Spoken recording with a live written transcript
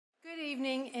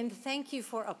evening, and thank you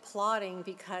for applauding,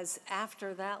 because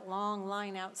after that long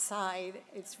line outside,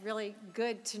 it's really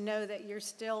good to know that you're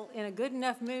still in a good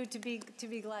enough mood to be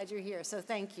glad you're here. So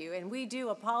thank you. And we do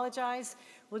apologize.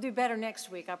 We'll do better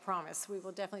next week, I promise. We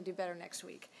will definitely do better next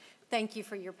week. Thank you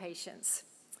for your patience.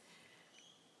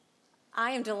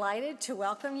 I am delighted to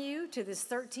welcome you to this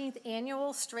 13th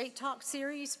annual Straight Talk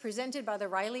series presented by the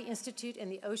Riley Institute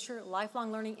and the Osher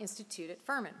Lifelong Learning Institute at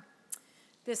Furman.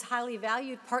 This highly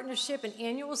valued partnership and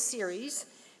annual series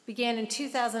began in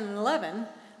 2011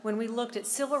 when we looked at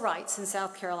civil rights in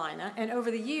South Carolina, and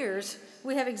over the years,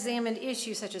 we have examined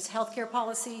issues such as healthcare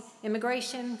policy,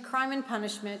 immigration, crime and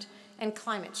punishment, and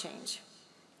climate change.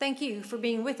 Thank you for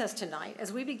being with us tonight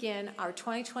as we begin our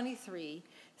 2023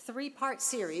 three-part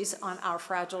series on our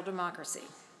fragile democracy.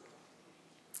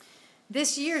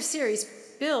 This year's series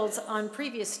builds on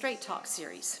previous Straight Talk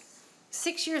series.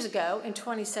 6 years ago, in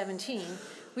 2017,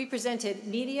 we presented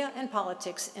Media and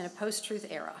Politics in a Post-Truth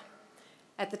Era.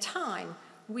 At the time,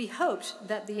 we hoped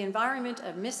that the environment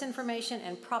of misinformation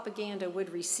and propaganda would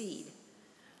recede.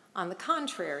 On the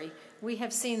contrary, we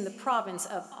have seen the province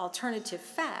of alternative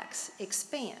facts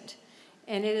expand,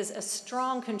 and it is a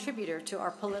strong contributor to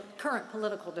our current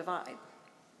political divide.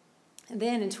 And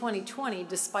then in 2020,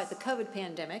 despite the COVID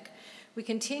pandemic, we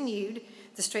continued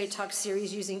the Straight Talk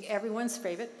series using everyone's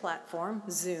favorite platform,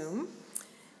 Zoom,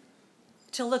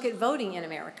 to look at voting in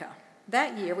America.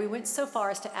 That year, we went so far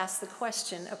as to ask the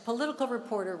question of political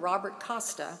reporter Robert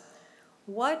Costa,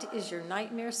 "What is your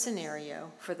nightmare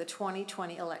scenario for the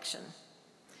 2020 election?"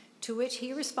 To which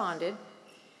he responded,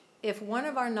 "If one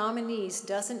of our nominees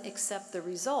doesn't accept the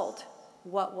result,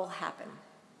 what will happen?"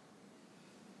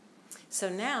 So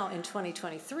now in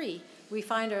 2023, we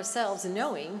find ourselves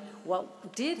knowing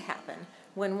what did happen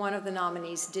when one of the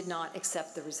nominees did not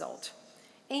accept the result,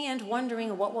 and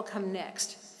wondering what will come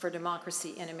next for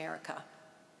democracy in America.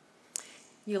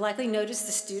 You likely noticed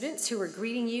the students who were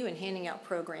greeting you and handing out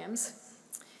programs.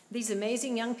 These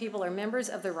amazing young people are members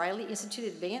of the Riley Institute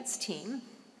Advanced team.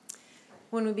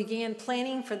 When we began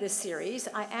planning for this series,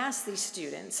 I asked these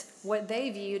students what they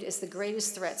viewed as the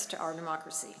greatest threats to our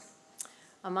democracy.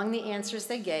 Among the answers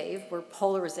they gave were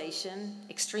polarization,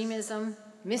 extremism,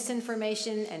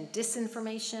 misinformation and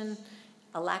disinformation,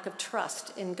 a lack of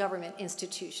trust in government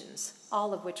institutions,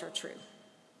 all of which are true.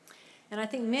 And I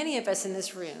think many of us in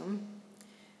this room,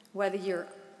 whether you're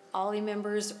OLLI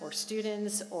members or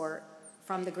students or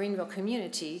from the Greenville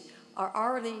community, are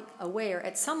already aware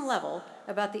at some level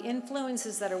about the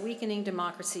influences that are weakening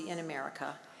democracy in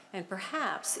America. And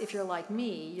perhaps, if you're like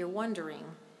me, you're wondering,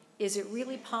 is it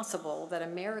really possible that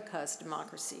America's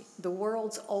democracy, the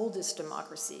world's oldest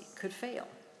democracy, could fail?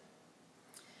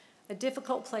 A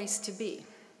difficult place to be.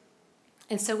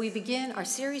 And so we begin our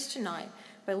series tonight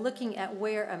by looking at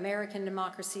where American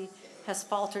democracy has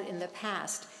faltered in the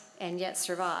past and yet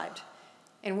survived,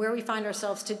 and where we find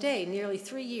ourselves today, nearly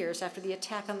 3 years after the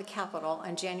attack on the Capitol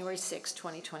on January 6,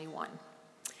 2021,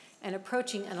 and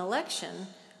approaching an election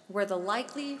where the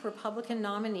likely Republican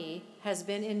nominee has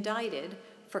been indicted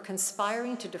for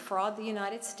conspiring to defraud the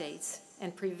United States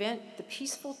and prevent the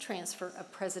peaceful transfer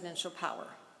of presidential power.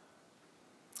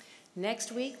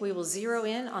 Next week, we will zero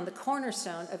in on the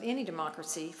cornerstone of any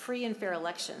democracy, free and fair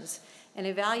elections, and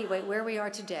evaluate where we are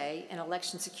today in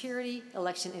election security,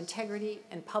 election integrity,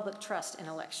 and public trust in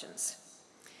elections.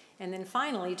 And then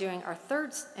finally, during our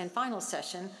third and final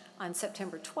session on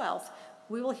September 12th,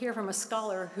 we will hear from a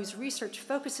scholar whose research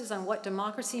focuses on what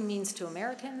democracy means to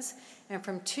Americans, and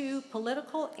from two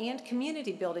political and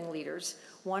community building leaders,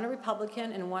 one a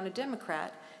Republican and one a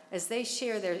Democrat, as they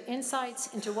share their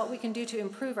insights into what we can do to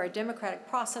improve our democratic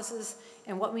processes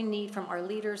and what we need from our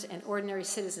leaders and ordinary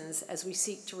citizens as we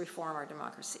seek to reform our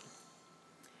democracy.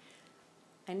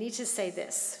 I need to say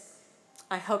this.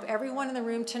 I hope everyone in the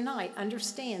room tonight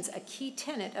understands a key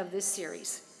tenet of this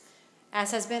series.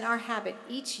 As has been our habit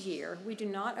each year, we do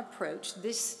not approach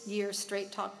this year's Straight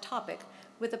Talk topic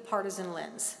with a partisan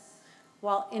lens.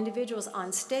 While individuals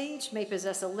on stage may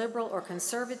possess a liberal or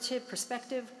conservative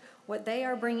perspective, what they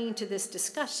are bringing to this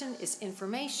discussion is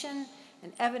information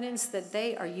and evidence that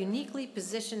they are uniquely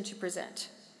positioned to present.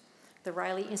 The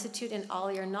Riley Institute and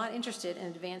OLLI are not interested in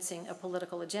advancing a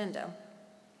political agenda.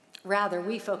 Rather,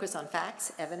 we focus on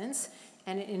facts, evidence,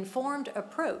 and an informed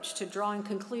approach to drawing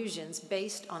conclusions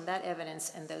based on that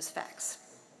evidence and those facts.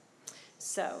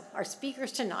 So, our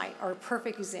speakers tonight are a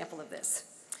perfect example of this.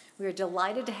 We are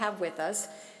delighted to have with us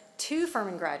two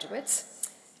Furman graduates,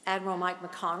 Admiral Mike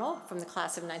McConnell from the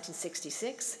class of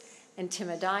 1966, and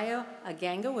Timothy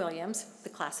Aganga Williams, the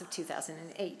class of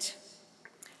 2008.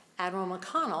 Admiral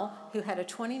McConnell, who had a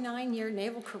 29-year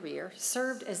naval career,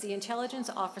 served as the intelligence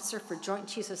officer for Joint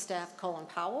Chiefs of Staff Colin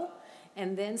Powell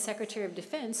and then Secretary of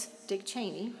Defense Dick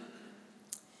Cheney.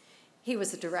 He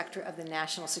was the director of the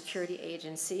National Security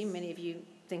Agency. Many of you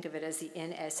think of it as the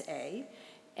NSA.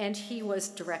 And he was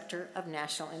director of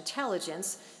national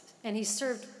intelligence, and he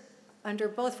served under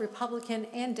both Republican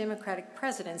and Democratic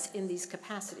presidents in these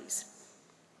capacities.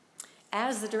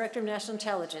 As the director of national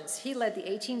intelligence, he led the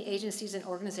 18 agencies and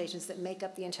organizations that make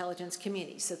up the intelligence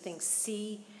community. So think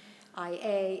CIA,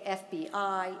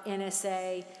 FBI,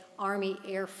 NSA, Army,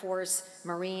 Air Force,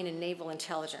 Marine, and Naval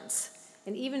Intelligence.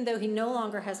 And even though he no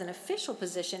longer has an official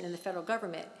position in the federal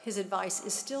government, his advice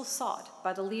is still sought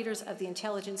by the leaders of the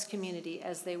intelligence community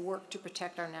as they work to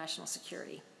protect our national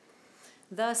security.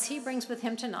 Thus, he brings with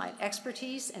him tonight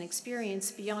expertise and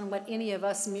experience beyond what any of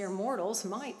us mere mortals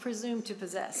might presume to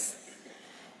possess.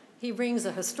 He brings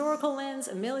a historical lens,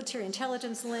 a military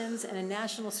intelligence lens, and a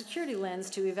national security lens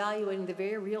to evaluating the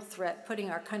very real threat putting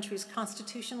our country's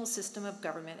constitutional system of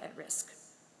government at risk.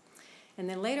 And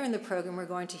then later in the program, we're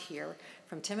going to hear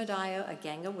from Timothy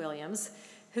Aganga-Williams,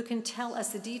 who can tell us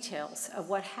the details of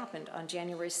what happened on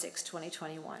January 6,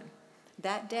 2021.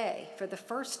 That day, for the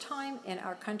first time in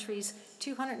our country's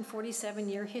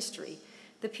 247-year history,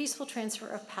 the peaceful transfer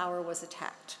of power was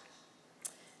attacked.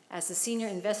 As the senior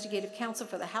investigative counsel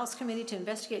for the House Committee to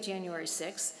investigate January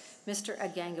 6, Mr.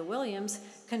 Aganga-Williams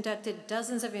conducted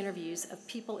dozens of interviews of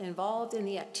people involved in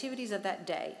the activities of that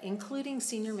day, including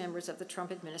senior members of the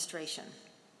Trump administration.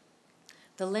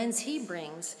 The lens he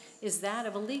brings is that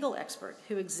of a legal expert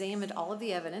who examined all of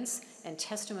the evidence and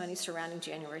testimony surrounding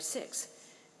January 6.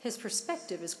 His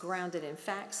perspective is grounded in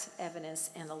facts, evidence,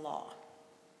 and the law.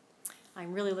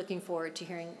 I'm really looking forward to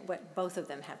hearing what both of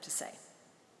them have to say.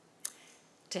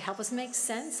 To help us make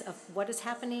sense of what is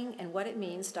happening and what it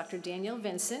means, Dr. Danielle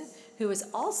Vinson, who is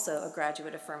also a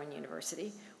graduate of Furman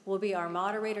University, will be our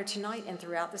moderator tonight and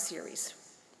throughout the series.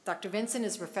 Dr. Vinson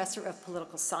is a professor of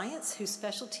political science whose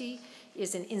specialty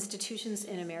is in institutions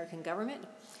in American government.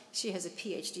 She has a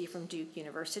PhD from Duke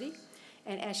University,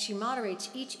 and as she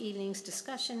moderates each evening's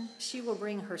discussion, she will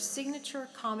bring her signature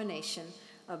combination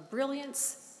of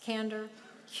brilliance, candor,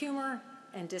 humor,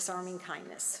 and disarming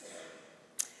kindness.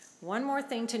 One more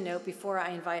thing to note before I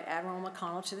invite Admiral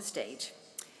McConnell to the stage.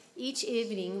 Each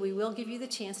evening, we will give you the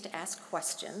chance to ask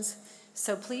questions,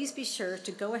 so please be sure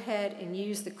to go ahead and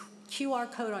use the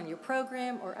QR code on your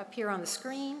program or up here on the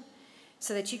screen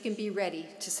so that you can be ready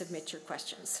to submit your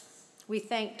questions. We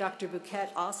thank Dr. Bouquet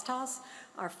Ostas,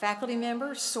 our faculty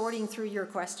member, sorting through your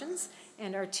questions,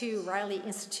 and our two Riley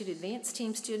Institute Advanced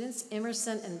Team students,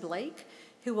 Emerson and Blake,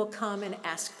 who will come and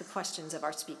ask the questions of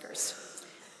our speakers.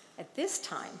 At this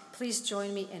time, please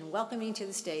join me in welcoming to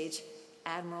the stage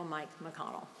Admiral Mike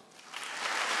McConnell.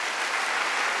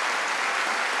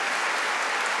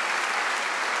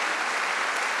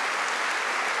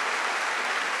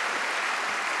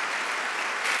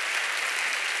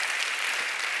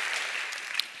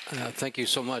 Thank you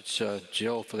so much,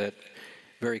 Jill, for that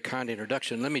very kind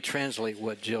introduction. Let me translate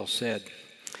what Jill said.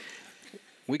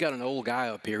 We got an old guy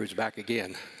up here who's back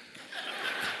again.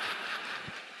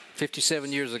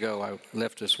 57 years ago, I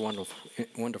left this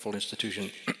wonderful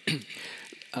institution.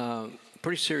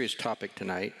 Pretty serious topic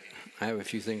tonight. I have a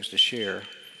few things to share,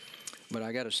 but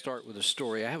I got to start with a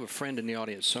story. I have a friend in the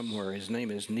audience somewhere. His name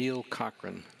is Neil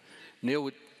Cochran. Neil,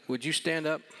 would you stand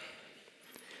up?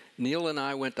 Neil and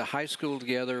I went to high school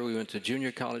together. We went to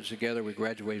junior college together. We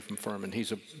graduated from Furman.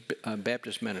 He's a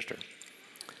Baptist minister.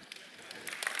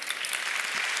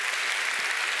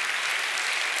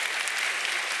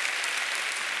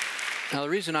 Now, the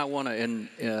reason I want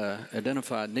to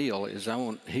identify Neil is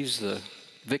he's the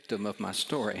victim of my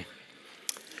story.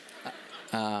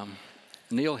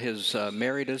 Neil has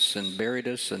married us and buried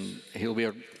us, and he'll be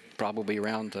probably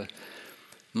around to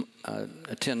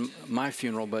attend my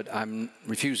funeral, but I'm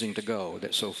refusing to go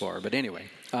so far. But anyway,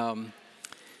 I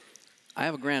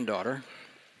have a granddaughter,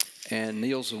 and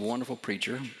Neil's a wonderful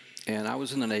preacher, and I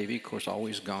was in the Navy, of course,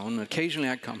 always gone. Occasionally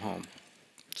I'd come home.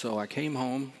 So I came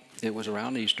home. It was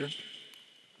around Easter.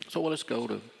 So well, let's go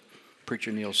to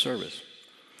Preacher Neil's service.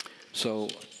 So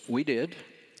we did,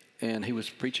 and he was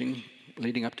preaching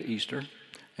leading up to Easter,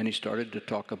 and he started to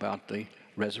talk about the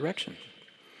resurrection.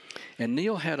 And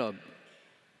Neil had a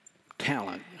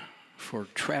talent for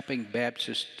trapping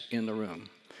Baptists in the room.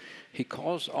 He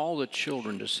caused all the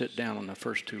children to sit down on the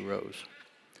first two rows.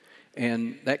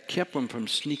 And that kept them from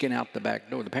sneaking out the back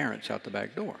door, the parents out the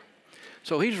back door.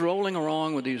 So he's rolling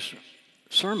along with his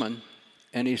sermon,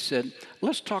 and he said,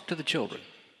 let's talk to the children.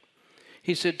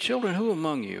 He said, children, who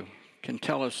among you can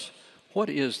tell us what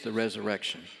is the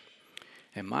resurrection?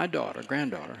 And my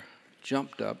granddaughter,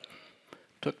 jumped up,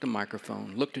 took the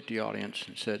microphone, looked at the audience,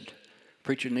 and said,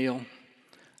 "Preacher Neil,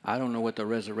 I don't know what the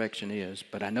resurrection is,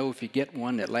 but I know if you get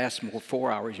one that lasts more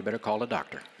 4 hours, you better call a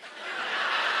doctor."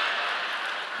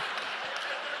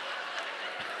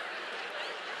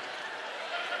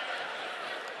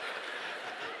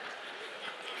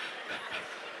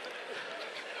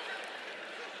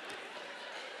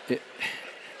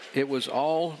 It was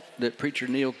all that Preacher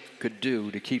Neil could do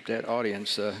to keep that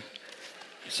audience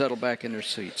settled back in their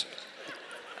seats.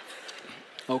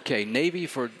 Okay, Navy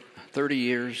for 30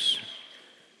 years,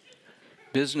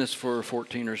 business for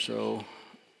 14 or so,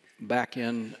 back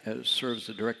in serves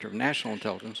the Director of National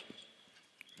Intelligence.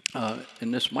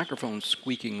 And this microphone's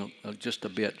squeaking just a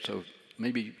bit, so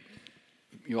maybe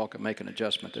you all could make an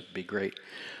adjustment. That'd be great.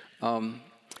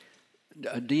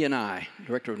 DNI,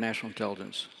 Director of National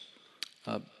Intelligence,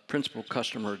 principal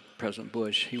customer, President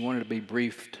Bush, he wanted to be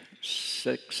briefed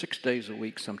six days a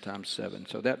week, sometimes 7.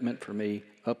 So that meant for me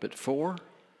up at 4,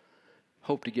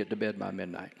 hope to get to bed by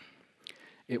midnight.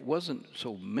 It wasn't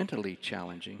so mentally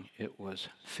challenging, it was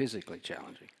physically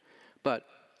challenging. But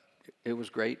it was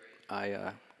great.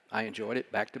 I enjoyed it.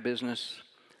 Back to business.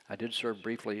 I did serve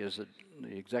briefly as the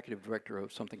executive director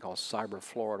of something called Cyber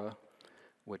Florida,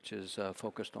 which is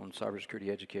focused on cybersecurity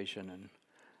education and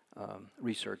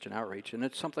research and outreach. And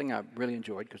it's something I really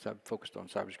enjoyed because I've focused on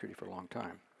cybersecurity for a long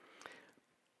time.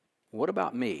 What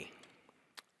about me?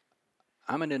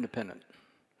 I'm an independent.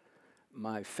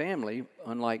 My family,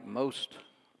 unlike most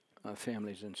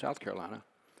families in South Carolina,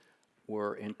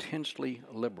 were intensely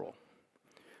liberal.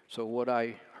 So what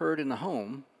I heard in the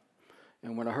home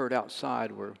and what I heard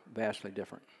outside were vastly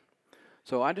different.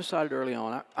 So I decided early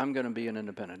on I'm going to be an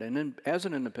independent. And then as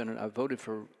an independent, I voted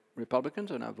for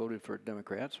Republicans and I voted for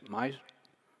Democrats. My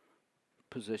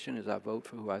position is I vote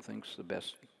for who I think is the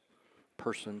best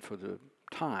person for the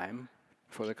time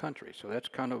for the country. So that's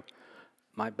kind of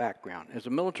my background. As a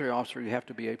military officer, you have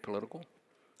to be apolitical.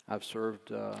 I've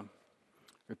served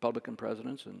Republican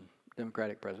presidents and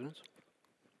Democratic presidents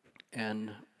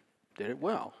and did it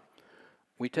well.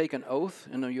 We take an oath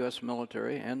in the U.S.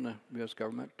 military and the U.S.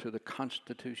 government to the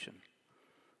Constitution.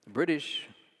 The British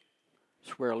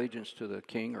swear allegiance to the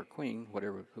king or queen,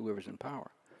 whoever's in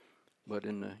power. But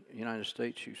in the United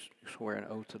States, you swear an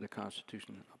oath to the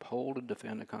Constitution, uphold and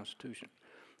defend the Constitution.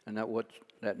 And what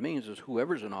that means is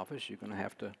whoever's in office, you're going to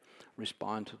have to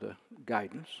respond to the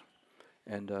guidance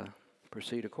and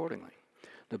proceed accordingly.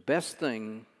 The best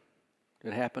thing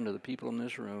that happened to the people in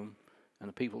this room and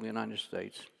the people of the United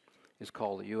States is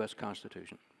called the U.S.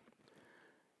 Constitution.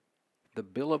 The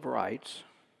Bill of Rights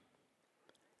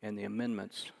and the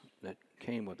amendments that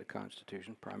came with the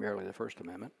Constitution, primarily the First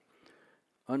Amendment,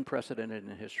 unprecedented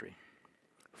in history.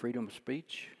 Freedom of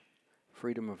speech,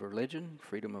 freedom of religion,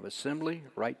 freedom of assembly,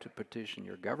 right to petition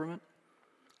your government.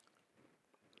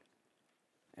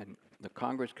 And the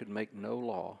Congress could make no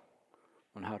law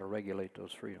on how to regulate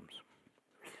those freedoms.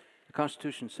 The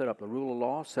Constitution set up the rule of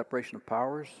law, separation of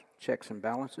powers, checks and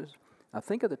balances. Now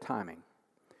think of the timing.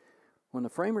 When the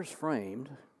framers framed,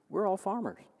 we're all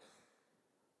farmers.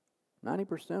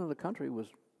 90% of the country was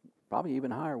probably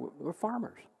even higher. We're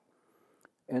farmers.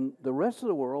 And the rest of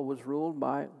the world was ruled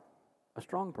by a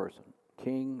strong person.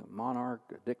 King, monarch,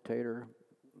 a dictator,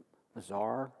 a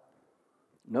czar.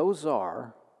 No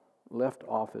czar left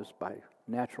office by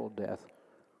natural death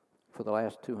for the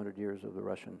last 200 years of the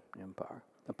Russian Empire.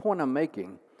 The point I'm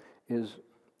making is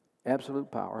absolute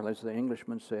power, as the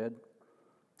Englishman said,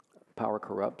 power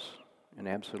corrupts, and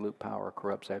absolute power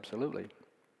corrupts absolutely.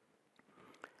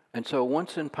 And so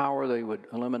once in power, they would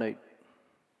eliminate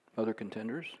other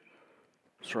contenders,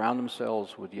 surround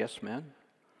themselves with yes men,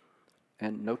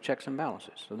 and no checks and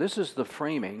balances. So this is the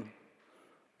framing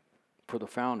for the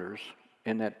founders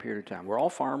in that period of time. We're all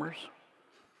farmers.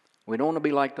 We don't want to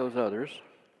be like those others.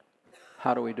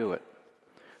 How do we do it?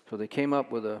 So they came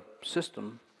up with a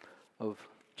system of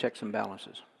checks and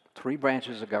balances. 3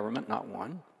 branches of government, not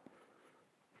one.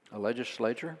 A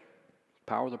legislature,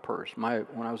 power of the purse.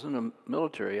 When I was in the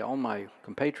military, all my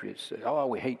compatriots said, "Oh,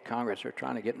 we hate Congress. They're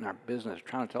trying to get in our business,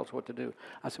 trying to tell us what to do."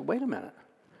 I said, "Wait a minute.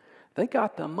 They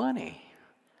got the money.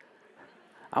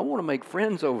 I want to make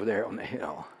friends over there on the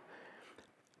Hill."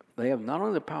 They have not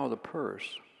only the power of the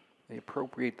purse, they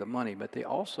appropriate the money, but they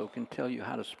also can tell you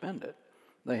how to spend it.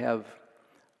 They have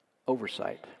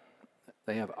oversight.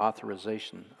 They have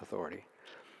authorization authority.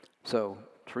 So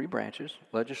 3 branches,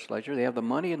 legislature, they have the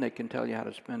money and they can tell you how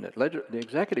to spend it. The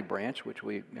executive branch, which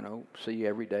we see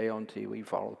every day on TV,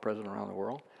 follow the president around the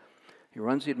world. He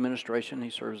runs the administration, he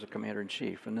serves as the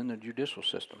commander-in-chief. And then the judicial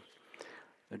system.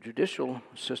 The judicial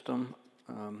system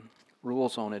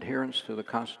rules on adherence to the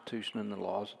Constitution and the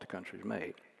laws that the country's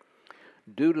made.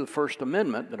 Due to the First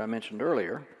Amendment that I mentioned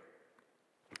earlier,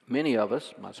 many of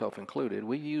us, myself included,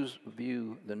 we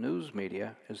view the news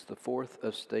media as the fourth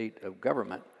estate of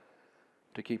government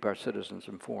to keep our citizens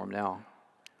informed. Now,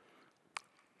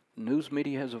 news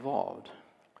media has evolved.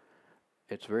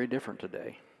 It's very different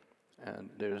today. And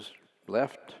there's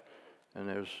left, and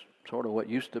there's sort of what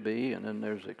used to be, and then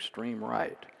there's extreme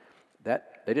right. They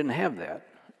didn't have that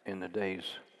in the days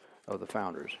of the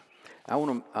founders.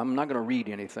 I'm not going to read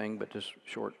anything, but this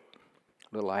short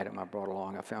little item I brought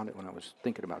along. I found it when I was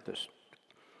thinking about this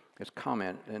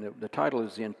comment, and the title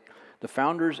is The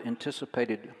Founders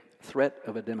Anticipated Threat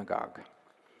of a Demagogue.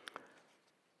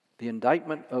 The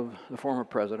indictment of the former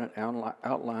president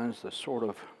outlines the sort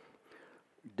of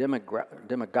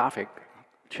demographic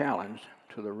challenge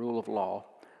to the rule of law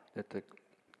that the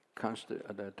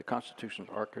Constitution's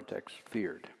architects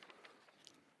feared.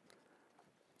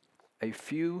 A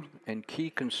few and key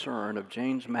concern of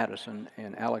James Madison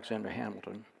and Alexander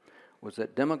Hamilton was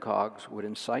that demagogues would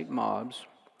incite mobs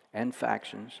and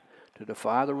factions to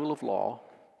defy the rule of law,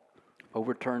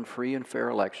 overturn free and fair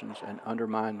elections, and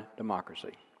undermine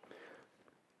democracy.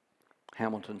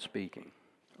 Hamilton speaking,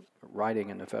 writing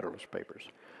in the Federalist Papers.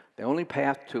 The only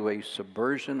path to a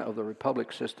subversion of the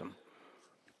republic system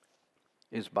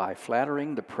is by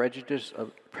flattering the prejudices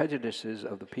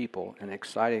of the people and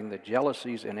exciting the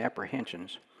jealousies and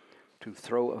apprehensions to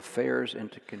throw affairs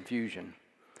into confusion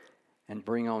and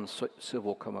bring on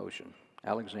civil commotion.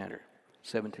 Alexander,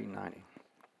 1790.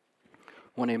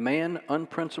 When a man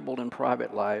unprincipled in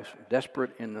private life,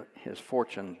 desperate in his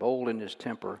fortune, bold in his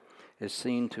temper, is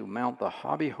seen to mount the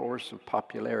hobby horse of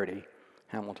popularity,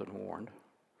 Hamilton warned,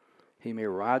 he may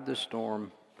ride the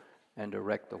storm and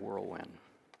direct the whirlwind.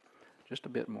 Just a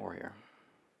bit more here.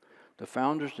 The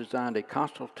founders designed a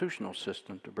constitutional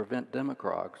system to prevent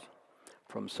demagogues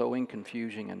from sowing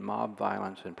confusion and mob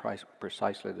violence in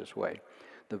precisely this way.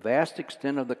 The vast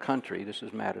extent of the country, this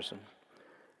is Madison,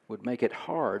 would make it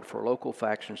hard for local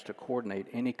factions to coordinate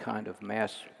any kind of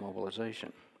mass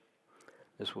mobilization.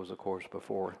 This was, of course,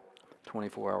 before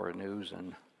 24-hour news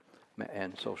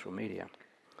and social media.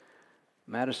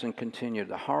 Madison continued,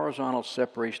 the horizontal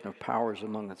separation of powers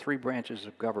among the three branches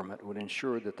of government would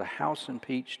ensure that the House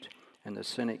impeached and the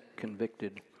Senate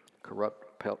convicted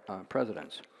corrupt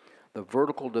presidents. The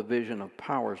vertical division of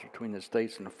powers between the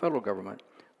states and the federal government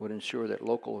would ensure that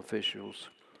local officials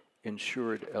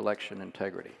ensured election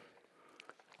integrity.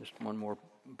 Just one more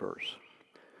verse.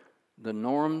 The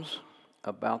norms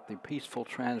about the peaceful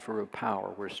transfer of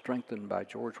power were strengthened by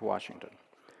George Washington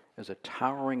as a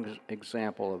towering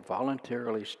example of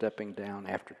voluntarily stepping down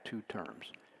after 2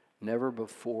 terms, never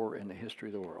before in the history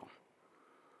of the world.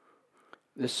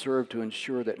 This served to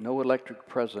ensure that no elected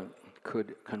president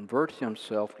could convert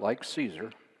himself, like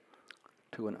Caesar,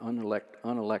 to an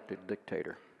unelected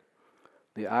dictator.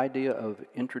 The idea of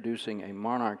introducing a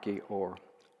monarchy or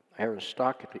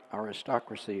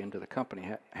aristocracy into the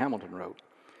company, Hamilton wrote,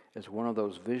 is one of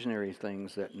those visionary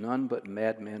things that none but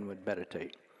madmen would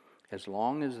meditate, as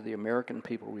long as the American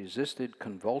people resisted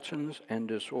convulsions and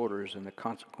disorders and the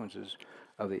consequences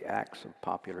of the acts of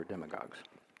popular demagogues.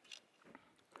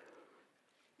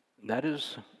 That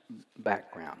is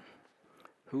background.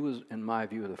 Who is, in my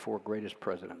view, the 4 greatest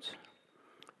presidents?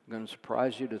 I'm going to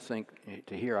surprise you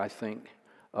to hear, I think,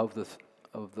 of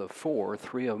the 4,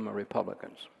 3 of them are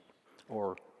Republicans,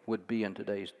 or would be in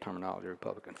today's terminology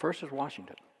Republican. First is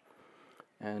Washington.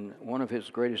 And one of his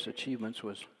greatest achievements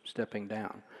was stepping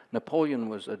down. Napoleon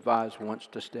was advised once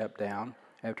to step down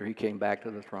after he came back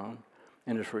to the throne,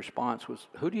 and his response was,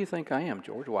 "Who do you think I am,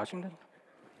 George Washington?"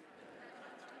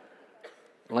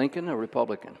 Lincoln, a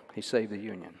Republican, he saved the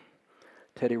Union.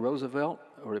 Teddy Roosevelt,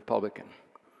 a Republican,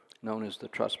 known as the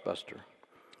Trust Buster.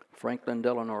 Franklin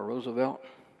Delano Roosevelt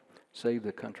saved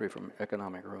the country from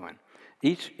economic ruin.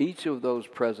 Each of those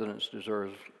presidents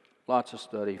deserves lots of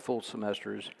study, full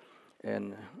semesters,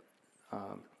 and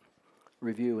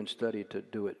review and study to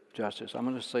do it justice. I'm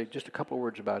going to say just a couple of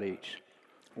words about each.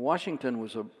 Washington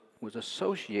was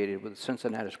associated with the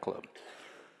Cincinnati Club.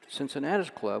 Cincinnati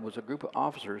Club was a group of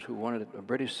officers who wanted a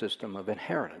British system of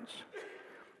inheritance.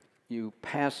 You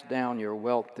pass down your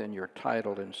wealth and your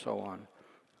title and so on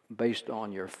based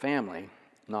on your family,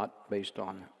 not based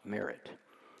on merit.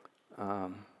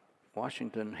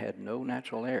 Washington had no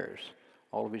natural heirs.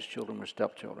 All of his children were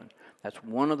stepchildren. That's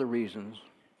one of the reasons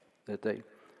that they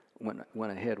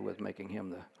went ahead with electing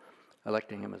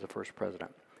him as the first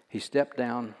president. He stepped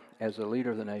down as the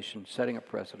leader of the nation, setting a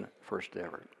precedent, first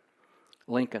ever.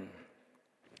 Lincoln,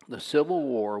 the Civil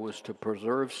War was to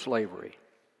preserve slavery,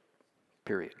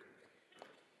 period.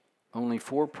 only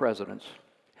 4 presidents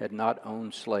had not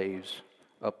owned slaves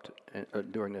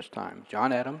during this time.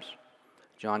 John Adams,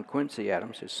 John Quincy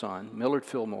Adams, his son, Millard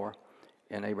Fillmore,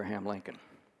 and Abraham Lincoln.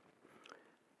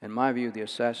 In my view, the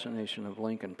assassination of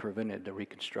Lincoln prevented the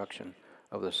Reconstruction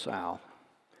of the South.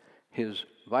 His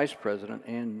vice president,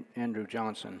 Andrew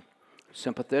Johnson,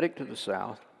 sympathetic to the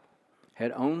South,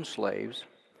 had owned slaves,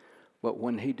 but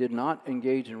when he did not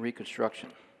engage in Reconstruction,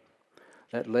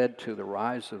 that led to the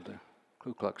rise of the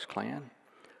Ku Klux Klan,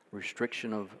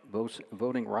 restriction of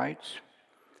voting rights,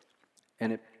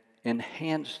 and it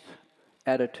enhanced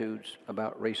attitudes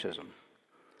about racism.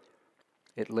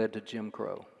 It led to Jim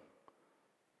Crow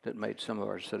that made some of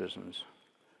our citizens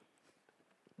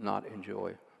not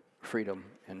enjoy freedom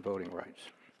and voting rights.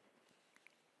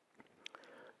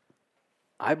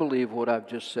 I believe what I've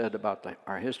just said about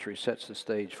our history sets the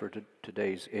stage for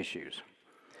today's issues.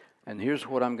 And here's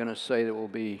what I'm going to say that will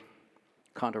be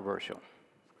controversial.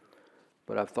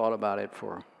 But I've thought about it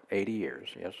for 80 years.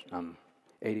 Yes, I'm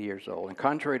 80 years old. And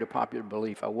contrary to popular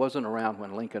belief, I wasn't around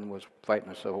when Lincoln was fighting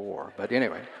the Civil War. But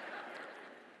anyway,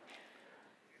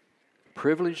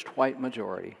 privileged white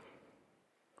majority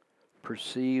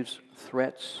perceives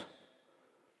threats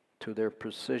to their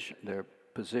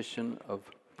position of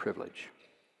privilege.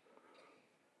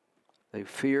 They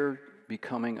fear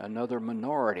becoming another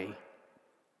minority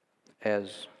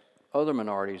as other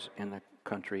minorities in the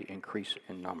country increase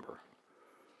in number.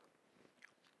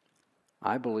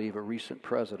 I believe a recent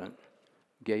president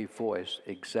gave voice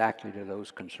exactly to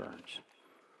those concerns.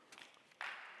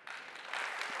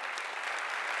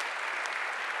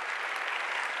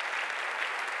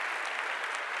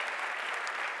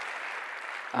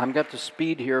 I've got the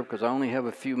speed here because I only have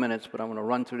a few minutes, but I'm going to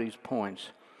run through these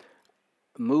points.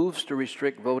 Moves to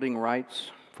restrict voting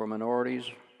rights for minorities,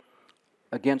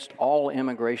 against all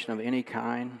immigration of any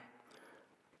kind,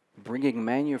 bringing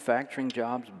manufacturing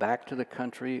jobs back to the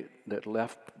country that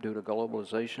left due to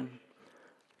globalization,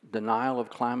 denial of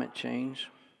climate change.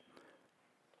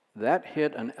 That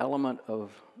hit an element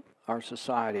of our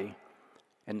society,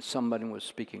 and somebody was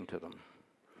speaking to them.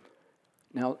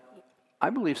 Now, I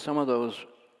believe some of those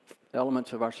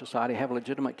elements of our society have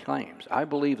legitimate claims. I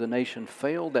believe the nation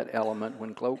failed that element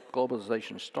when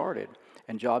globalization started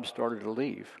and jobs started to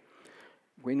leave.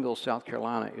 Greenville, South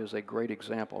Carolina is a great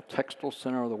example. Textile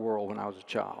center of the world when I was a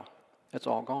child. It's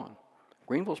all gone.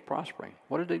 Greenville's prospering.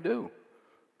 What did they do?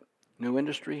 New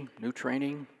industry, new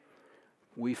training.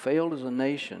 We failed as a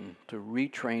nation to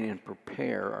retrain and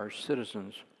prepare our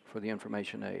citizens for the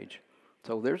information age.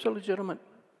 So there's a legitimate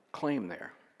claim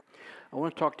there. I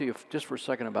want to talk to you just for a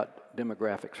second about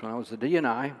demographics. When I was at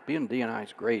DNI, being DNI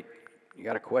is great. You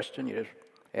got a question, you just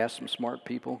ask some smart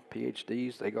people,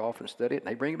 PhDs, they go off and study it, and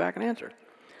they bring you back an answer.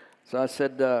 So I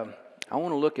said, I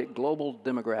want to look at global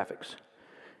demographics.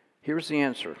 Here's the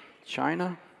answer.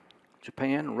 China,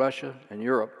 Japan, Russia, and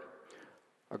Europe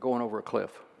are going over a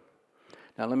cliff.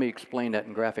 Now let me explain that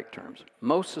in graphic terms.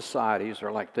 Most societies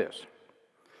are like this.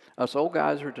 Us old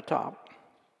guys are at the top,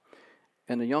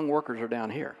 and the young workers are down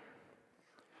here.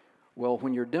 Well,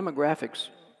 when your demographics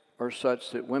are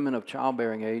such that women of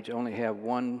childbearing age only have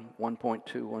 1.2,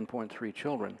 1.3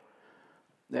 children,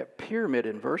 that pyramid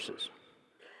inverses.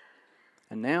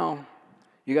 And now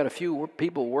you got a few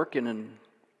people working and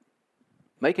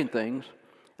making things,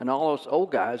 and all those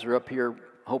old guys are up here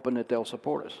hoping that they'll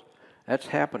support us. That's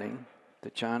happening to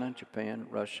China, Japan,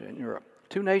 Russia, and Europe.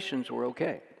 2 nations were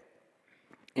okay.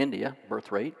 India,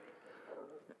 birth rate,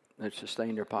 they've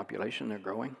sustained their population, they're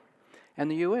growing. And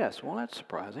the U.S., well, that's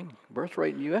surprising. Birth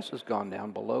rate in the U.S. has gone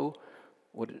down below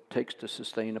what it takes to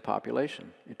sustain a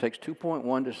population. It takes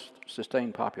 2.1 to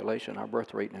sustain population. Our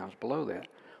birth rate now is below that.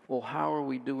 Well, how are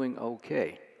we doing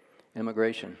okay?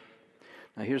 Immigration.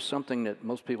 Now, here's something that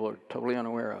most people are totally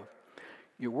unaware of.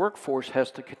 Your workforce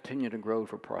has to continue to grow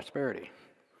for prosperity.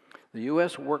 The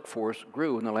U.S. workforce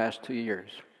grew in the last 2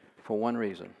 years for one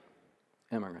reason: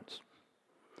 immigrants.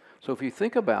 So if you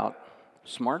think about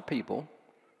smart people,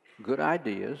 good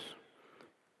ideas,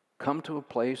 come to a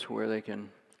place where they can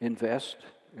invest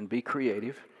and be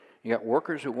creative. You got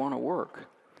workers who want to work.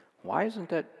 Why isn't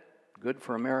that good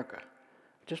for America?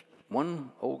 Just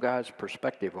one old guy's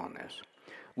perspective on this.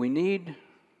 We need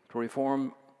to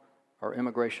reform our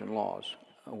immigration laws.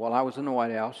 While I was in the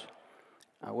White House,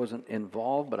 I wasn't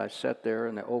involved, but I sat there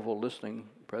in the Oval listening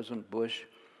to President Bush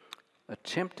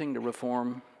attempting to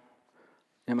reform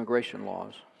immigration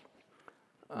laws.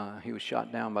 He was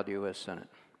shot down by the U.S. Senate.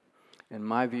 In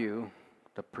my view,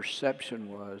 the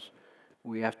perception was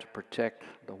we have to protect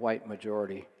the white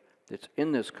majority that's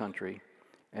in this country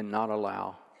and not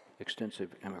allow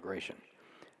extensive immigration.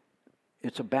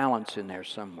 It's a balance in there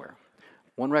somewhere.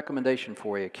 One recommendation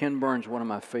for you. Ken Burns, one of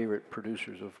my favorite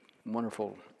producers of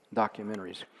wonderful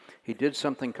documentaries. He did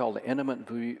something called The Intimate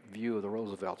View of the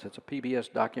Roosevelts. It's a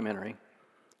PBS documentary,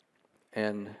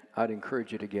 and I'd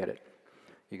encourage you to get it.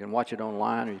 You can watch it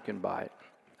online or you can buy it.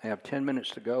 I have 10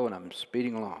 minutes to go, and I'm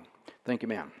speeding along. Thank you,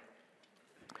 ma'am.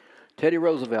 Teddy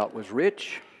Roosevelt was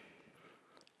rich.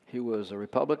 He was a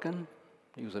Republican.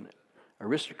 He was an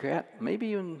aristocrat, maybe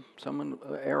even someone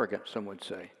arrogant, some would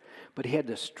say. But he had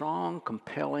this strong,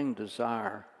 compelling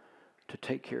desire to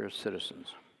take care of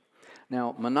citizens.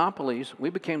 Now, monopolies, we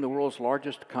became the world's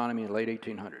largest economy in the late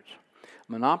 1800s.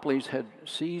 Monopolies had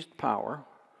seized power,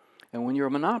 and when you're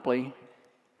a monopoly,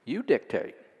 you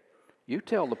dictate. You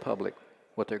tell the public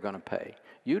what they're going to pay.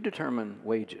 You determine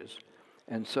wages.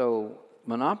 And so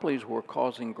monopolies were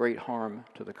causing great harm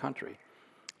to the country.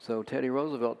 So Teddy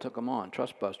Roosevelt took them on,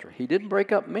 trustbuster. He didn't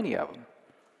break up many of them,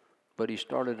 but he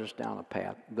started us down a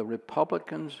path. The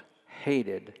Republicans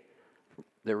hated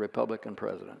their Republican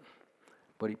president,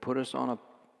 but he put us on a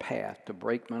path to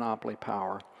break monopoly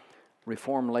power,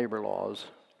 reform labor laws,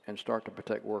 and start to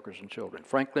protect workers and children.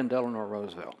 Franklin Delano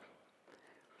Roosevelt.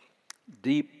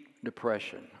 Deep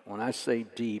depression. When I say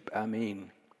deep, I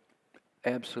mean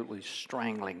absolutely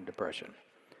strangling depression.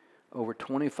 Over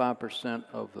 25%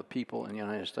 of the people in the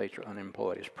United States are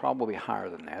unemployed. It's probably higher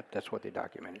than that. That's what they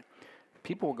documented.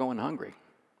 People were going hungry.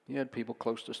 You had people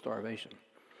close to starvation.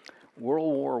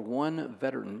 World War I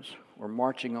veterans were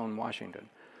marching on Washington.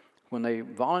 When they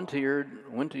volunteered,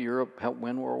 went to Europe, helped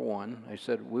win World War I, they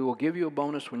said, "We will give you a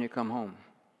bonus when you come home."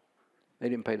 They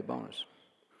didn't pay the bonus.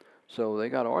 So they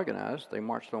got organized. They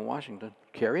marched on Washington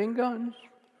carrying guns,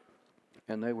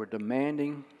 and they were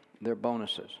demanding their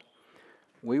bonuses.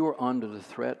 We were under the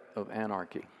threat of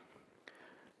anarchy.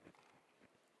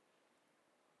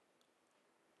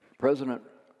 President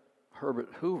Herbert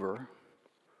Hoover,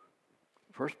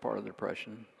 first part of the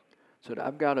Depression, said,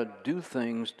 "I've got to do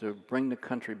things to bring the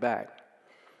country back."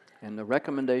 And the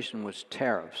recommendation was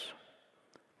tariffs,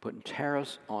 putting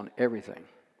tariffs on everything.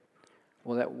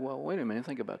 Well, wait a minute,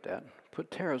 think about that. Put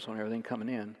tariffs on everything coming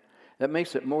in. That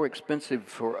makes it more expensive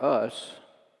for us.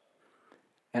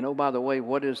 And oh, by the way,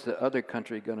 what is the other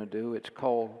country going to do? It's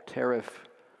called tariff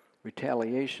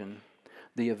retaliation.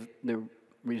 The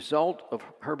result of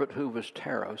Herbert Hoover's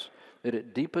tariffs, that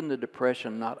it deepened the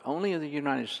depression not only in the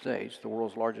United States, the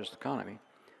world's largest economy,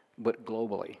 but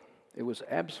globally. It was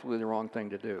absolutely the wrong thing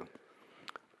to do.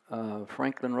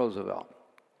 Franklin Roosevelt.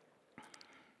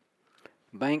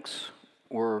 Banks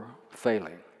were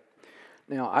failing.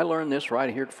 Now, I learned this right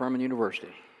here at Furman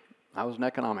University. I was an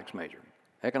economics major.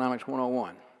 Economics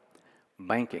 101.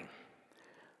 Banking.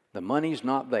 The money's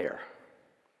not there.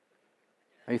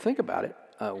 Now, you think about it.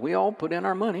 We all put in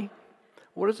our money.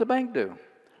 What does the bank do?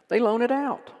 They loan it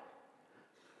out.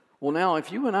 Well, now,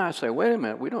 if you and I say, "Wait a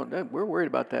minute, we're worried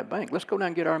about that bank. Let's go down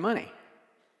and get our money."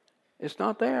 It's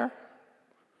not there.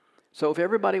 So if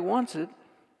everybody wants it,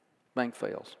 bank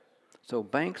fails. So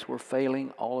banks were failing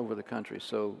all over the country.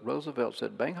 So Roosevelt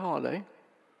said, "Bank holiday.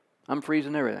 I'm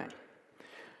freezing everything."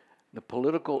 The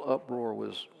political uproar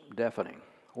was deafening.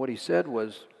 What he said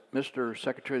was, "Mr.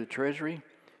 Secretary of the Treasury,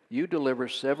 you deliver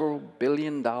several $1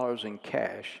 billion in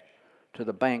cash to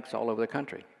the banks all over the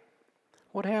country."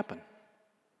 What happened?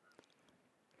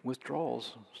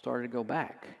 Withdrawals started to go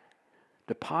back.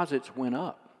 Deposits went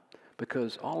up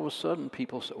because all of a sudden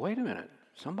people said, "Wait a minute,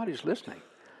 somebody's listening.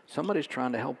 Somebody's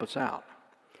trying to help us out."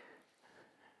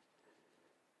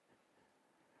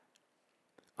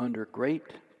 Under great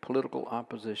political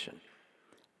opposition,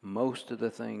 most of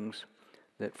the things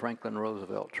that Franklin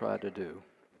Roosevelt tried to do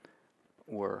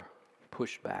were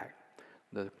pushed back.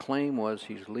 The claim was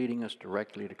he's leading us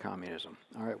directly to communism.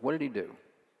 All right, what did he do?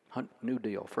 New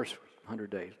Deal, first 100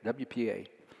 days, WPA.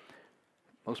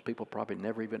 Most people probably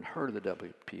never even heard of the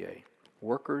WPA.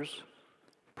 Workers'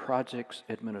 Projects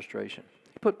Administration.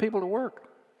 He put people to work.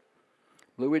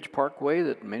 Blue Ridge Parkway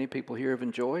that many people here have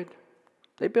enjoyed,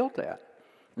 they built that.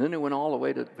 And then they went all the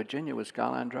way to Virginia with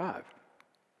Skyline Drive.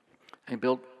 They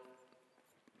built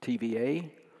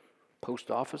TVA, post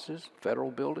offices,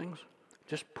 federal buildings,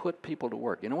 just put people to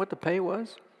work. You know what the pay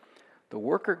was? The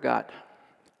worker got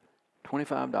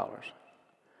 $25,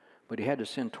 but he had to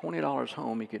send $20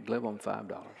 home. He could live on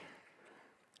 $5.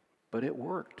 But it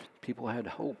worked. People had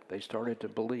hope. They started to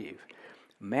believe.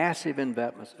 Massive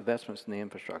investments in the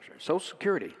infrastructure. Social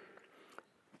Security.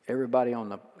 Everybody on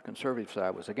the conservative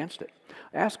side was against it.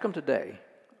 Ask them today.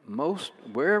 Most,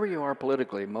 wherever you are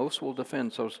politically, most will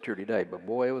defend Social Security today. But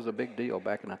boy, it was a big deal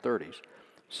back in the 30s.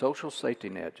 Social safety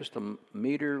net, just a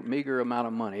meager amount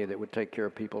of money that would take care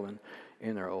of people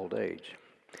in their old age.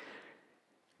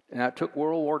 And it took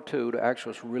World War II to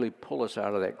actually really pull us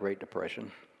out of that Great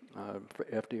Depression.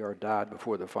 FDR died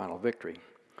before the final victory.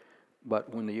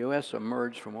 But when the U.S.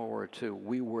 emerged from World War II,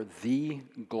 we were the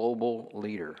global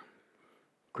leader.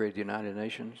 Created the United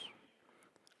Nations,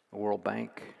 the World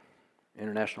Bank,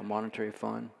 International Monetary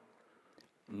Fund,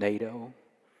 NATO.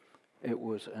 It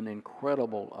was an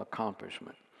incredible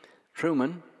accomplishment.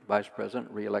 Truman, vice president,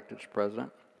 re-elected as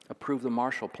president, approved the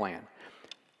Marshall Plan.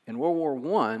 In World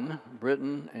War I,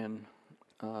 Britain and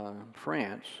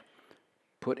France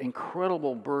put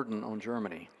incredible burden on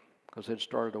Germany because they'd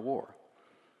started a war.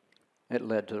 It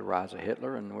led to the rise of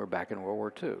Hitler, and we're back in World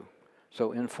War II.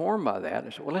 So informed by that,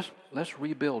 they said, well, let's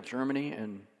rebuild Germany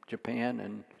and Japan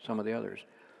and some of the others.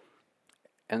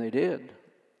 And they did,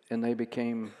 and they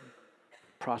became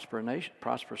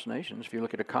prosperous nations. If you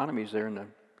look at economies, they're in the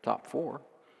top 4,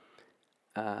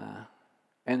 and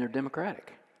they're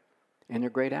democratic, and they're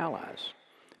great allies.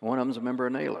 One of them's a member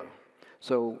of NATO.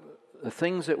 So the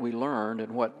things that we learned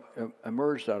and what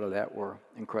emerged out of that were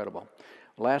incredible.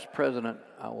 Last president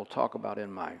I will talk about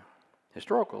in my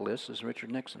historical list is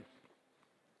Richard Nixon.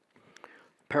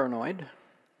 Paranoid,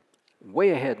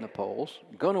 way ahead in the polls,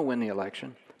 going to win the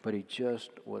election, but he just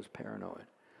was paranoid.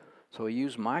 So he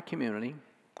used my community,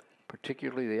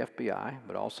 particularly the FBI,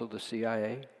 but also the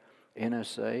CIA,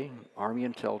 NSA, Army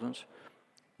intelligence.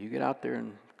 You get out there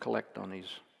and collect on these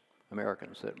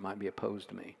Americans that might be opposed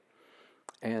to me.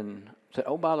 And said,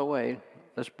 oh, by the way,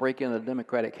 let's break into the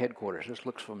Democratic headquarters. This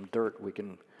looks from dirt we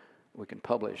can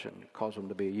publish and cause them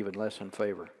to be even less in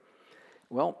favor.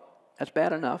 Well, that's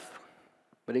bad enough,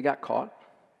 but he got caught,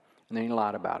 and then he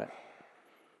lied about it.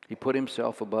 He put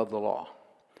himself above the law.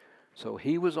 So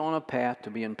he was on a path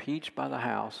to be impeached by the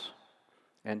House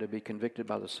and to be convicted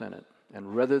by the Senate.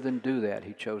 And rather than do that,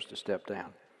 he chose to step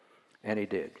down, and he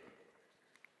did.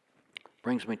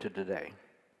 Brings me to today.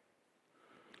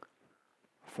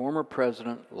 Former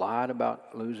president lied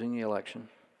about losing the election.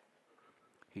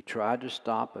 He tried to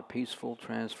stop a peaceful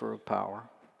transfer of power.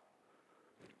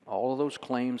 All of those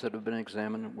claims that have been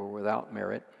examined were without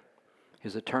merit.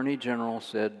 His attorney general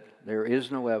said, there is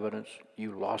no evidence,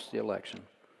 you lost the election.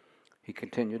 He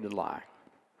continued to lie.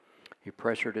 He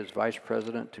pressured his vice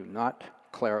president to not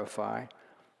clarify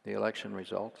the election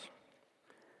results.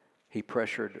 He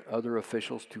pressured other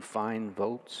officials to find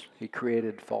votes. He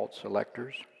created false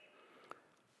electors.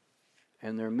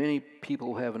 And there are many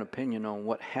people who have an opinion on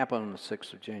what happened on the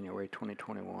 6th of January,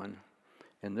 2021.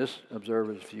 In this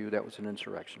observer's view, that was an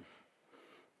insurrection.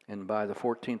 And by the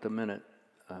 14th Amendment,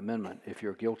 if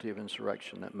you're guilty of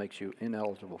insurrection, that makes you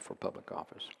ineligible for public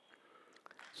office.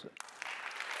 So,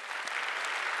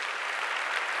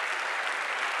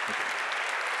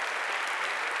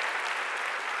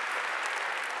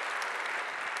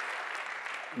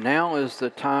 now is the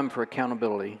time for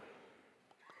accountability.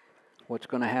 What's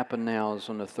going to happen now is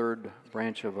on the third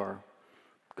branch of our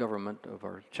government, of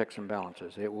our checks and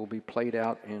balances. It will be played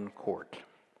out in court.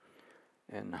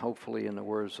 And hopefully, in the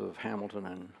words of Hamilton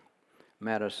and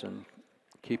Madison,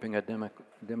 keeping a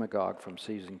demagogue from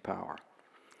seizing power.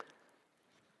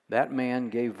 That man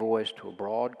gave voice to a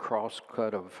broad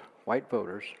cross-cut of white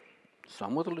voters,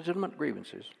 some with legitimate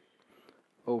grievances,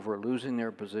 over losing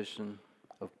their position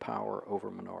of power over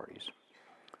minorities.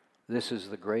 This is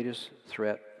the greatest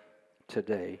threat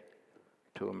today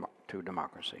to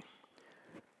democracy.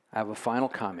 I have a final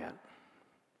comment.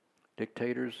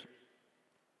 Dictators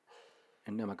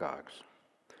and demagogues.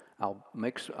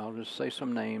 I'll just say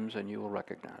some names and you will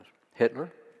recognize.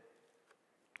 Hitler,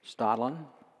 Stalin,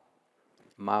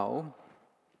 Mao,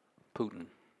 Putin.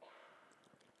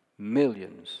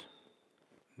 Millions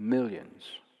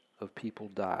of people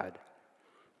died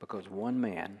because one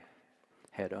man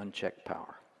had unchecked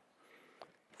power.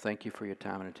 Thank you for your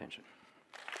time and attention.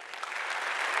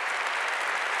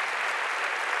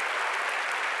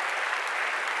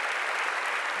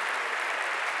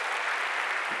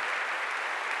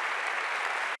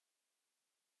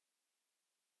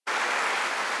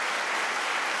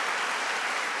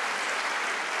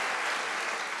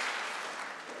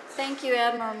 Thank you,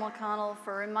 Admiral McConnell,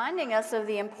 for reminding us of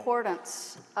the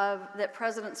importance that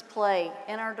presidents play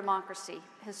in our democracy,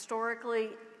 historically,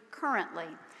 currently.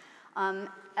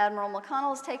 Admiral McConnell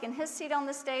has taken his seat on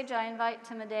the stage. I invite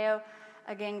Timoteo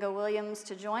Agenga-Williams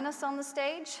to join us on the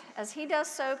stage. As he does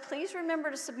so, please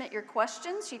remember to submit your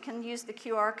questions. You can use the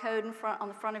QR code on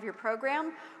the front of your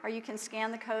program, or you can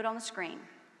scan the code on the screen.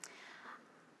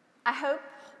 I hope,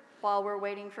 while we're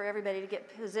waiting for everybody to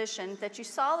get positioned, that you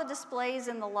saw the displays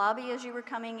in the lobby as you were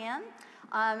coming in.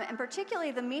 and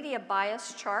particularly the media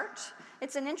bias chart.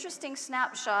 It's an interesting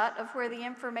snapshot of where the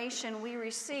information we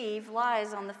receive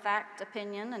lies on the fact,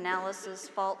 opinion, analysis,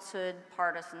 falsehood,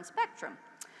 partisan spectrum.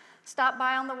 Stop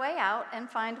by on the way out and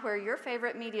find where your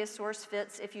favorite media source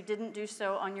fits if you didn't do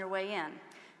so on your way in.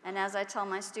 And as I tell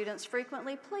my students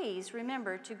frequently, please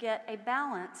remember to get a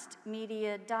balanced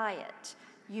media diet.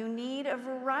 You need a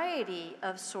variety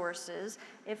of sources.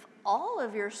 If all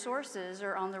of your sources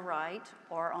are on the right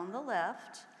or on the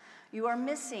left, you are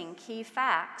missing key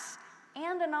facts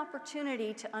and an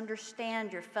opportunity to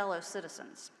understand your fellow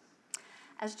citizens.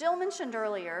 As Jill mentioned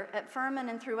earlier, at Furman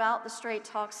and throughout the Straight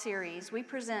Talk series, we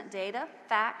present data,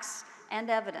 facts, and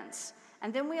evidence,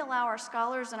 and then we allow our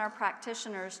scholars and our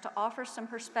practitioners to offer some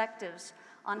perspectives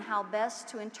on how best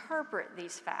to interpret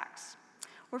these facts.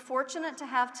 We're fortunate to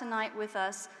have tonight with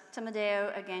us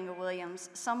Timoteo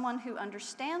Aganga-Williams, someone who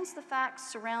understands the facts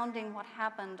surrounding what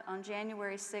happened on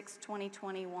January 6,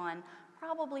 2021,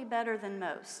 probably better than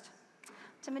most.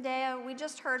 Timoteo, we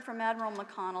just heard from Admiral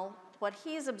McConnell what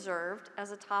he's observed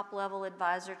as a top-level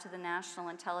advisor to the national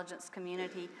intelligence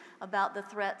community about the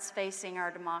threats facing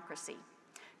our democracy.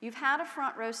 You've had a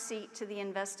front-row seat to the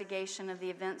investigation of the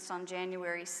events on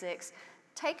January 6.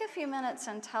 Take a few minutes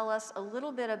and tell us a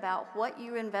little bit about what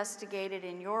you investigated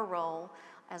in your role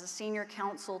as a senior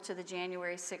counsel to the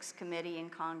January 6 committee in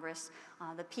Congress,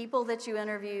 the people that you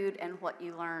interviewed, and what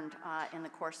you learned in the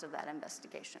course of that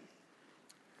investigation.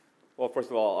 Well, first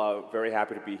of all, very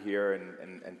happy to be here,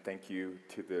 and thank you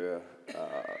to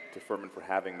Furman for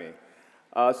having me.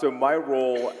 So my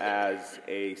role as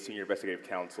a senior investigative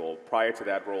counsel, prior to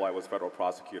that role, I was federal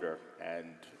prosecutor,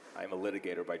 and I'm a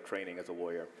litigator by training as a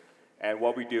lawyer. And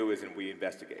what we do is we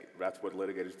investigate. That's what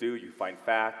litigators do. You find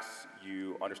facts,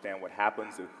 you understand what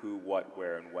happens, and who, what,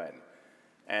 where, and when.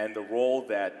 And the role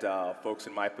that folks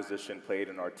in my position played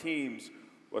in our teams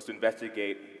was to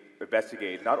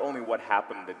investigate not only what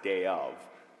happened the day of,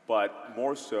 but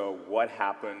more so what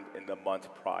happened in the month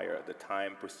prior, the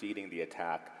time preceding the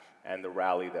attack, and the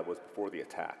rally that was before the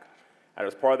attack. And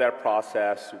as part of that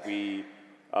process, we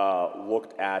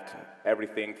looked at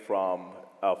everything from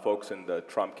folks in the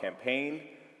Trump campaign,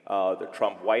 the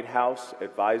Trump White House,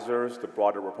 advisors, the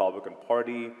broader Republican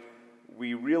Party.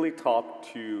 We really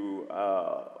talked to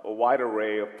a wide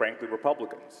array of, frankly,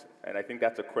 Republicans. And I think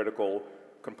that's a critical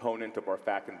component of our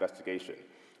fact investigation.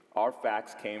 Our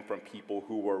facts came from people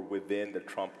who were within the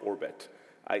Trump orbit.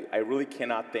 I really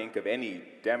cannot think of any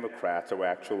Democrats who were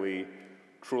actually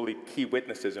truly key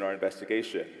witnesses in our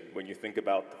investigation. When you think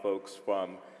about the folks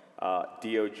from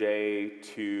DOJ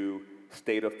to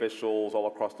state officials all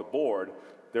across the board,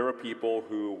 there were people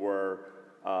who were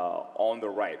on the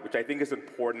right, which I think is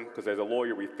important because as a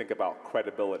lawyer we think about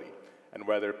credibility and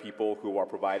whether people who are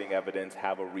providing evidence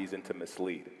have a reason to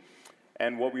mislead.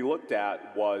 And what we looked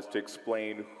at was to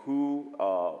explain who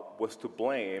was to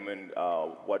blame and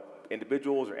what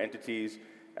individuals or entities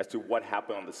as to what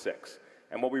happened on the 6th.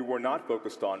 And what we were not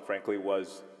focused on, frankly,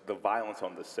 was the violence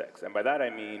on the 6th. And by that I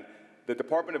mean the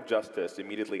Department of Justice,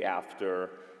 immediately after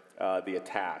the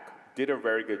attack, did a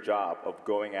very good job of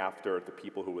going after the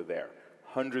people who were there.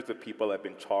 Hundreds of people have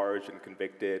been charged and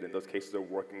convicted, and those cases are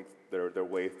working their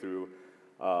way through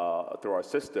our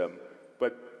system.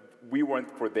 But we weren't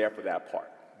there for that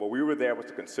part. What we were there was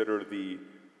to consider the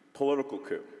political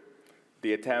coup,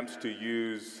 the attempts to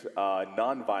use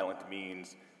nonviolent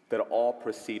means that all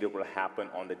preceded what happened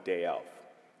on the day of.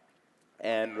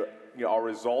 And our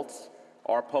results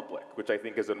are public, which I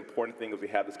think is an important thing as we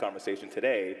have this conversation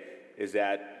today, is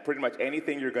that pretty much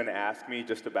anything you're going to ask me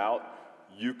just about,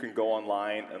 you can go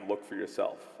online and look for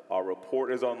yourself. Our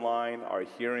report is online, our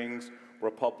hearings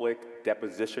were public,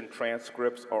 deposition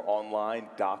transcripts are online,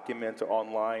 documents are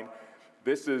online.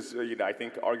 This is, I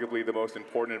think, arguably the most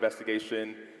important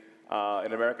investigation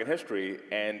in American history,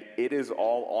 and it is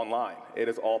all online. It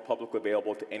is all publicly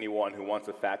available to anyone who wants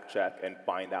to fact check and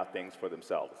find out things for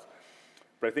themselves.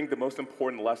 But I think the most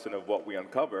important lesson of what we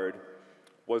uncovered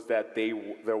was that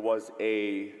there was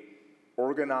a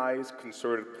organized,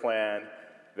 concerted plan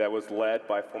that was led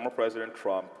by former President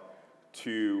Trump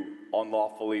to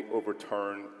unlawfully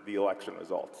overturn the election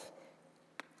results.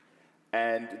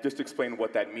 And just to explain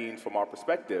what that means from our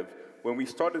perspective, when we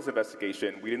started this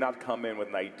investigation, we did not come in with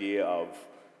an idea of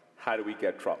how do we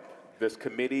get Trump. This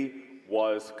committee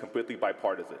was completely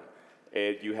bipartisan.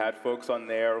 You had folks on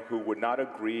there who would not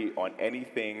agree on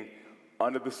anything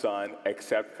under the sun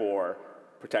except for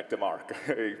protect America,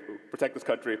 protect this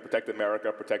country, protect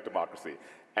America, protect democracy.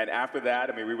 And after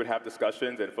that, we would have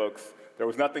discussions, and there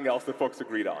was nothing else that folks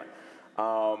agreed on.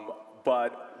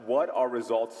 But what our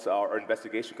results, our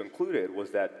investigation concluded was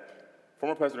that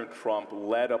former President Trump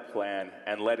led a plan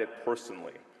and led it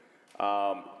personally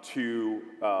to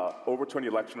overturn the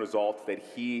election results that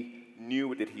he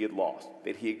knew that he had lost,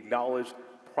 that he acknowledged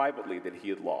privately that he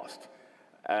had lost,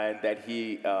 and that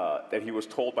he was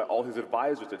told by all his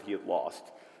advisors that he had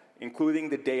lost, including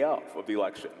the day of the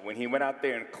election. When he went out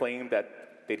there and claimed that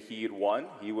he had won,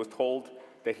 he was told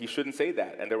that he shouldn't say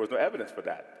that, and there was no evidence for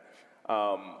that.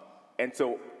 And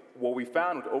so what we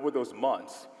found over those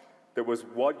months, there was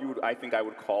what I think I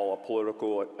would call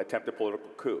a attempted political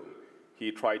coup.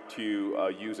 He tried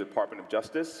to use the Department of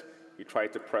Justice. He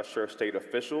tried to pressure state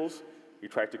officials. He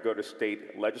tried to go to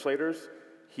state legislators.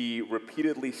 He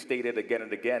repeatedly stated again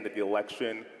and again that the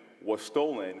election was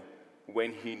stolen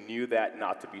when he knew that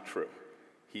not to be true.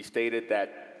 He stated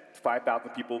that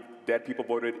 5,000 dead people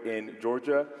voted in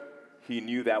Georgia. He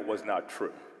knew that was not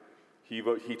true.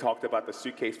 He talked about the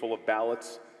suitcase full of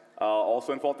ballots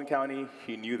also in Fulton County.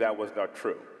 He knew that was not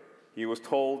true. He was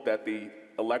told that the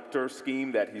elector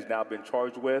scheme that he's now been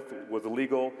charged with was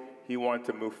illegal. He wanted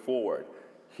to move forward.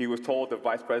 He was told that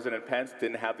Vice President Pence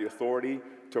didn't have the authority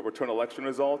to overturn election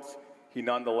results. He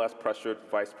nonetheless pressured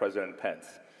Vice President Pence.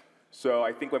 So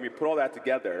I think when we put all that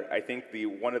together, I think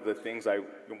one of the things I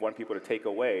want people to take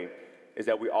away is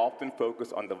that we often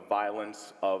focus on the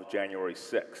violence of January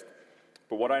 6th.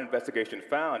 But what our investigation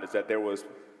found is that there was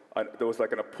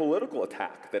like a political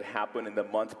attack that happened in the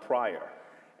month prior.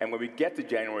 And when we get to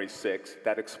January 6th,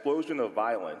 that explosion of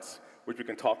violence, which we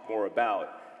can talk more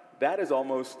about, that is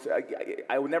almost,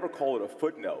 I would never call it a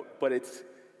footnote, but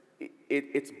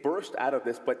it's burst out of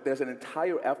this, but there's an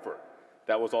entire effort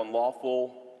that was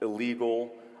unlawful,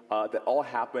 illegal, that all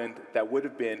happened that would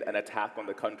have been an attack on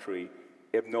the country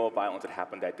if no violence had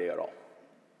happened that day at all.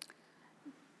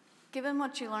 Given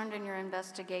what you learned in your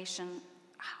investigation,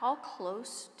 how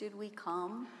close did we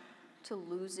come to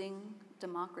losing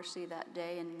democracy that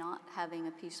day and not having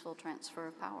a peaceful transfer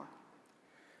of power?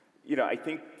 You know, I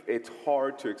think it's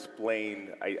hard to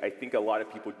explain. I think a lot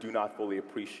of people do not fully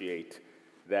appreciate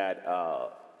that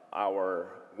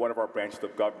one of our branches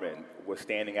of government was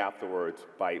standing afterwards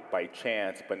by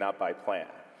chance, but not by plan.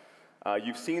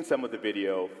 You've seen some of the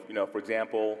video. You know, for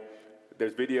example,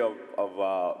 there's video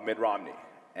of Mitt Romney,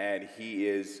 and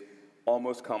he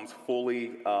almost comes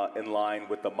fully in line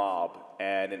with the mob,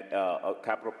 and a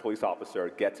Capitol Police officer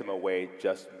gets him away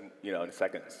just in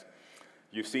seconds.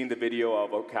 You've seen the video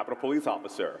of a Capitol Police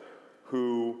officer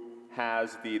who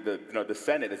has the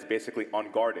Senate is basically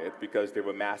unguarded because they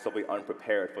were massively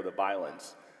unprepared for the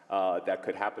violence that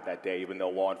could happen that day, even though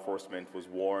law enforcement was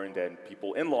warned and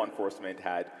people in law enforcement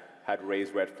had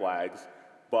raised red flags.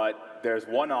 But there's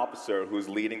one officer who's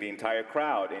leading the entire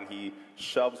crowd, and he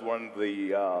shoves one of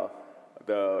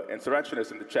the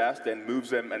insurrectionists in the chest and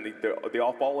moves him, and they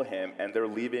all follow him, and they're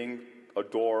leaving a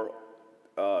door.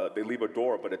 They leave a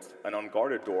door, but it's an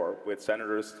unguarded door with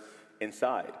senators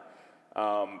inside.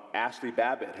 Ashley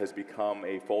Babbitt has become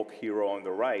a folk hero on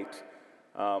the right,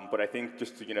 but I think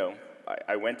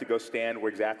I went to go stand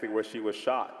exactly where she was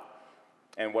shot.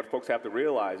 And what folks have to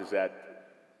realize is that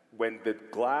when the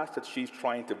glass that she's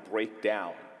trying to break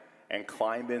down and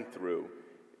climb in through,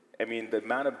 I mean, the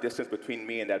amount of distance between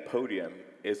me and that podium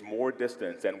is more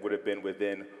distance than would have been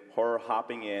within her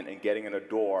hopping in and getting in a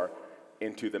door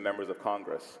into the members of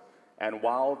Congress. And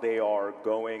while they are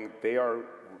going,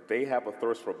 they have a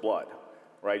thirst for blood,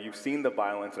 right? You've seen the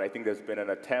violence, and I think there's been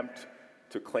an attempt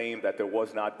to claim that there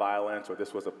was not violence or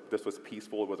this was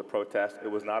peaceful, it was a protest.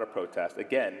 It was not a protest.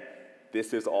 Again,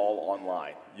 this is all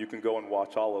online. You can go and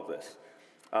watch all of this.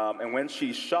 And when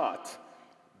she's shot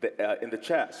in the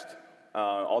chest,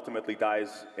 ultimately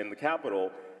dies in the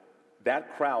Capitol,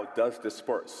 that crowd does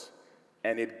disperse.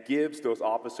 And it gives those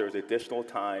officers additional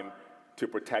time to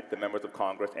protect the members of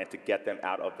Congress and to get them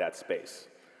out of that space.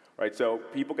 Right? So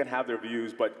people can have their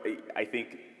views, but I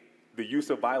think the use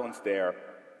of violence there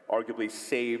arguably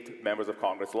saved members of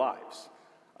Congress' lives.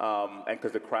 And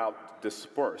because the crowd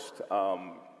dispersed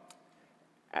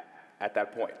at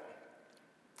that point.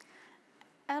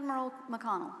 Admiral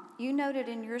McConnell, you noted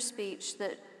in your speech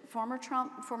that former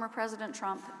President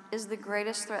Trump is the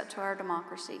greatest threat to our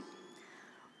democracy.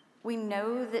 We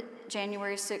know that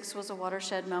January 6th was a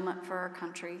watershed moment for our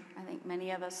country. I think many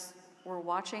of us were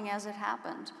watching as it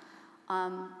happened.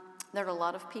 There are a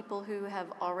lot of people who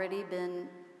have already been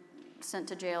sent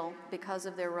to jail because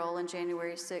of their role in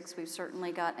January 6th. We've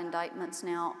certainly got indictments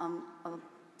now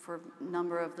for a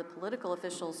number of the political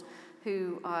officials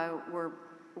who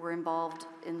were involved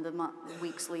in the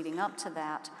weeks leading up to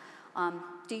that.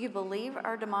 Do you believe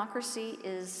our democracy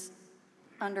is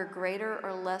under greater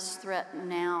or less threat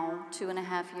now,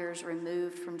 2.5 years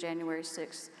removed from January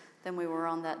 6th, than we were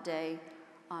on that day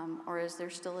or is there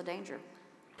still a danger?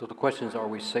 So the question is, are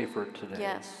we safer today?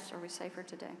 Yes, are we safer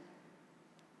today?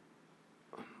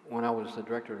 When I was the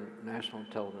director of national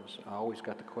intelligence, I always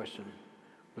got the question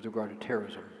with regard to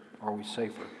terrorism, are we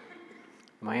safer?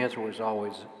 My answer was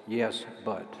always, yes,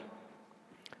 but.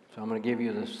 So I'm going to give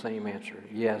you the same answer,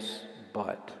 yes,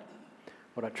 but.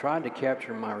 What I tried to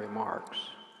capture in my remarks,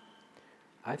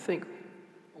 I think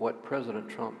what President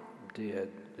Trump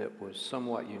did that was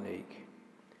somewhat unique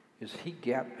is he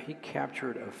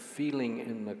captured a feeling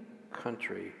in the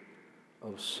country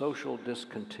of social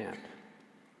discontent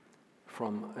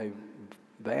from a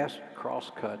vast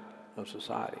cross-cut of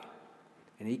society.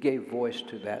 And he gave voice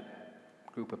to that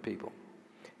group of people.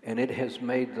 And it has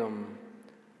made them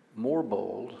more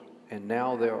bold, and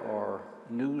now there are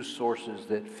news sources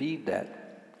that feed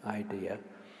that idea.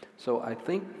 So I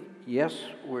think, yes,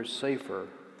 we're safer,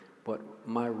 but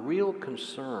my real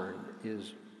concern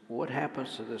is what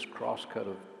happens to this cross-cut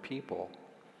of people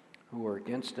who are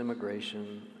against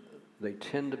immigration. They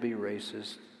tend to be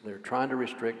racist. They're trying to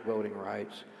restrict voting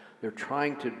rights. They're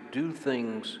trying to do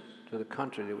things to the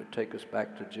country that would take us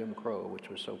back to Jim Crow, which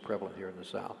was so prevalent here in the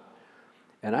South.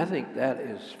 And I think that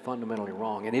is fundamentally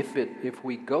wrong. And if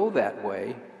we go that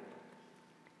way,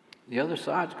 the other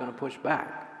side's going to push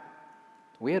back.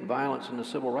 We had violence in the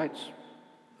civil rights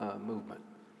movement.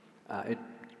 It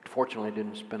fortunately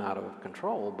didn't spin out of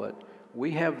control, but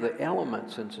we have the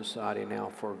elements in society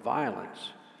now for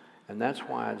violence. And that's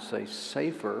why I'd say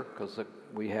safer, because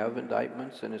we have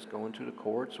indictments and it's going to the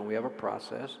courts and we have a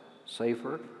process,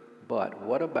 safer. But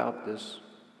what about this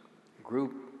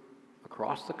group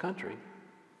across the country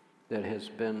that has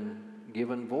been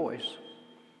given voice,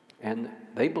 and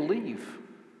they believe?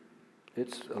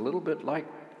 It's a little bit like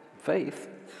faith.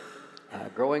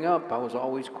 Growing up, I was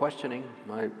always questioning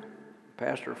my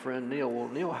pastor friend Neil. Well,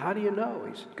 Neil, how do you know?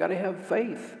 He said, got to have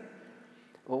faith.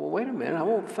 Well, wait a minute, I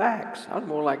want facts. I was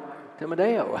more like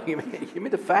Timoteo. Give me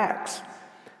the facts.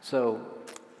 So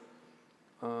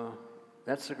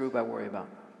that's the group I worry about.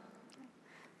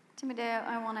 Timoteo,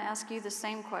 I want to ask you the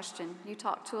same question. You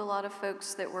talked to a lot of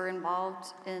folks that were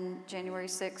involved in January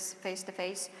 6th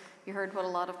face-to-face. You heard what a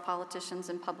lot of politicians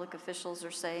and public officials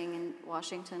are saying in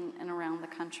Washington and around the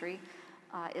country.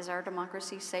 Is our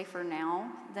democracy safer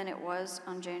now than it was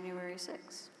on January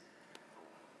 6th?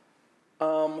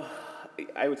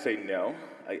 I would say no.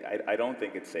 I don't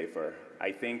think it's safer.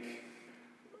 I think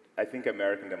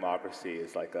American democracy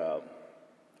is like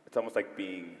it's almost like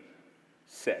being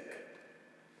sick.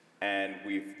 And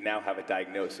we now have a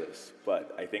diagnosis,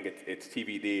 but I think it's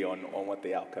TBD on what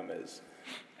the outcome is.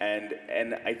 And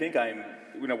I think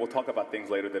we'll talk about things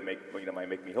later that might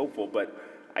make me hopeful, but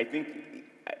I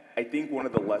think one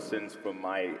of the lessons from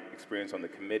my experience on the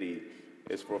committee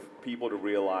is for people to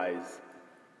realize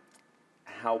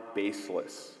how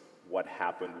baseless what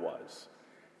happened was.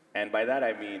 And by that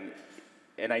I mean,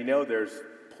 and I know there's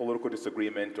political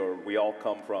disagreement, or we all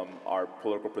come from our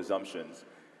political presumptions.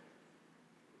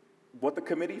 What the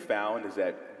committee found is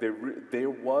that there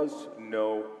was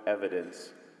no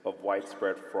evidence of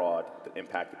widespread fraud that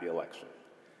impacted the election.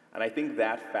 And I think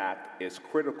that fact is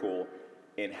critical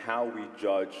in how we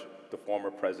judge the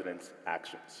former president's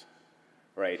actions,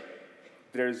 right?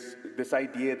 There's this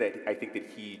idea that I think that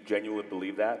he genuinely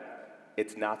believed that.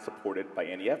 It's not supported by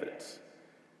any evidence.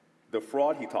 The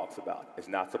fraud he talks about is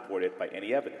not supported by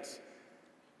any evidence.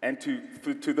 And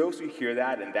to those who hear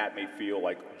that, and that may feel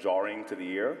like jarring to the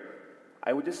ear,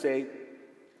 I would just say,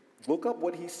 look up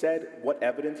what he said, what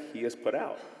evidence he has put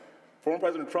out. Former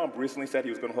President Trump recently said he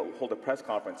was going to hold a press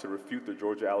conference to refute the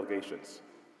Georgia allegations.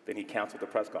 Then he canceled the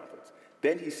press conference.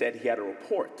 Then he said he had a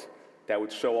report that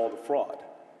would show all the fraud,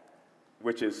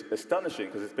 which is astonishing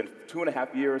because it's been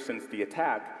 2.5 years since the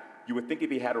attack. You would think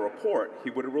if he had a report, he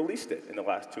would have released it in the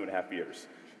last 2.5 years.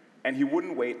 And he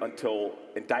wouldn't wait until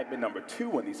indictment number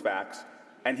 2 on these facts,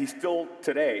 and he's still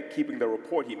today keeping the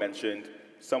report he mentioned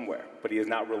somewhere, but he has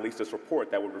not released this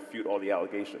report that would refute all the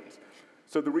allegations.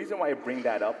 So the reason why I bring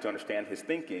that up to understand his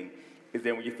thinking is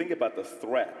that when you think about the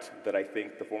threat that I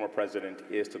think the former president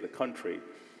is to the country,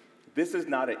 this is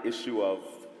not an issue of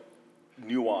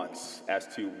nuance as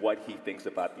to what he thinks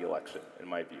about the election, in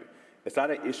my view. It's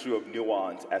not an issue of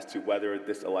nuance as to whether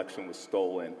this election was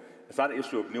stolen. It's not an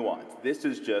issue of nuance. This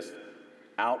is just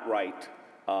outright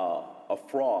a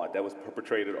fraud that was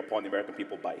perpetrated upon the American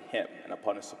people by him and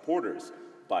upon his supporters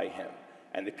by him.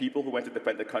 And the people who went to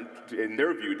defend the country, in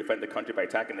their view, defend the country by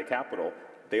attacking the Capitol,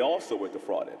 they also were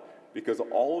defrauded because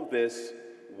all of this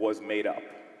was made up.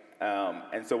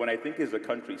 And so when I think, is the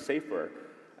country safer,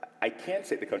 I can't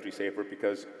say the country's safer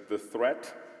because the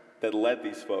threat that led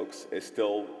these folks is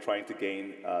still trying to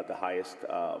gain the highest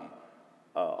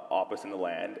office in the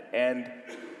land, and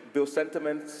those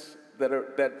sentiments that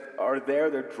are there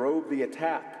that drove the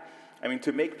attack. I mean,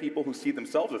 to make people who see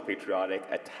themselves as patriotic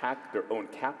attack their own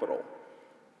capital,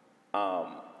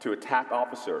 to attack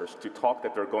officers, to talk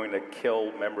that they're going to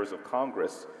kill members of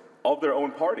Congress of their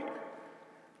own party.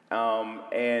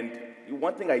 And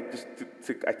one thing I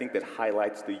think that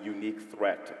highlights the unique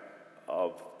threat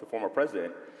of the former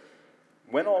president,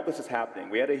 when all this is happening,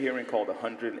 we had a hearing called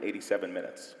 187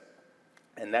 minutes.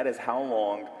 And that is how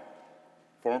long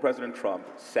former President Trump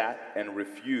sat and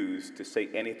refused to say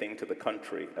anything to the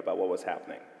country about what was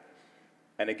happening.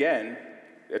 And again,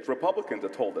 it's Republicans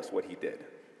that told us what he did.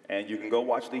 And you can go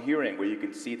watch the hearing where you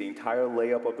can see the entire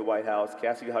layup of the White House,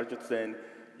 Cassidy Hutchinson,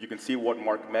 you can see what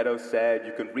Mark Meadows said,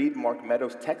 you can read Mark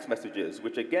Meadows' text messages,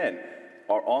 which again,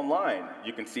 are online.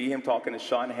 You can see him talking to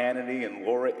Sean Hannity and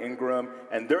Laura Ingraham,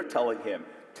 and they're telling him,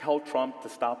 tell Trump to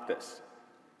stop this.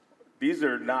 These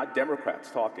are not Democrats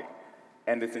talking.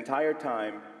 And this entire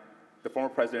time, the former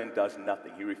president does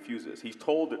nothing. He refuses. He's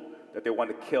told that they want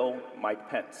to kill Mike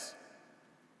Pence.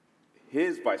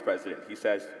 His vice president, he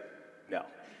says, no,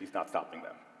 he's not stopping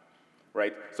them,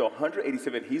 right? So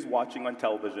 187, he's watching on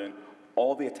television,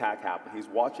 all the attack happen. He's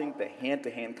watching the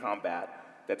hand-to-hand combat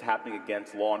that's happening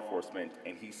against law enforcement,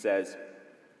 and he says,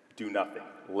 do nothing,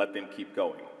 let them keep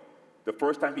going. The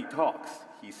first time he talks,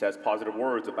 he says positive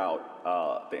words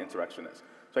about the insurrectionists.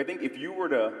 So I think if you were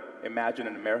to imagine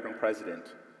an American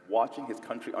president watching his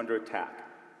country under attack,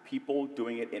 people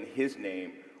doing it in his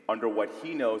name under what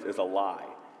he knows is a lie,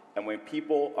 and when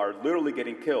people are literally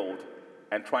getting killed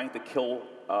and trying to kill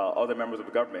other members of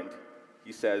the government,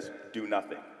 he says, do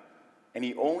nothing. And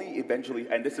he only eventually,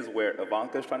 and this is where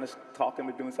Ivanka's trying to talk him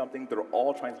into doing something, they're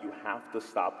all trying to, you have to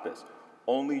stop this.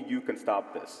 Only you can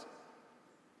stop this.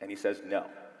 And he says no,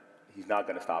 he's not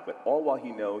going to stop it, all while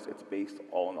he knows it's based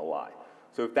all on a lie.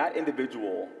 So if that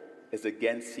individual is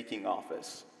again seeking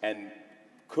office and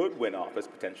could win office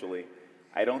potentially,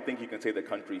 I don't think you can say the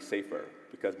country's safer,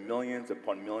 because millions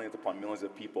upon millions upon millions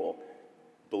of people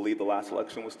believe the last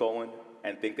election was stolen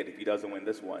and think that if he doesn't win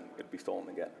this one, it'd be stolen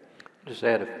again. Just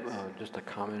add just a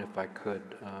comment if I could.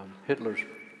 Hitler's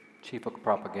chief of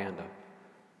propaganda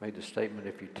made the statement,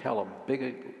 if you tell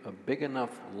a big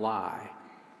enough lie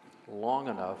long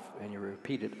enough and you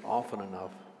repeat it often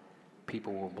enough,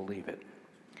 people will believe it.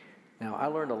 Now, I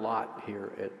learned a lot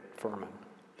here at Furman,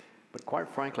 but quite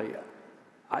frankly,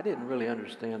 I didn't really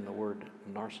understand the word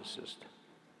narcissist.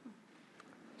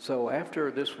 So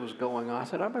after this was going on, I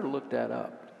said, I better look that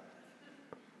up.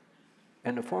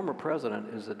 And the former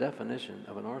president is the definition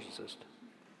of a narcissist.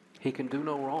 He can do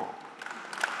no wrong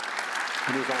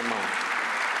in his own mind.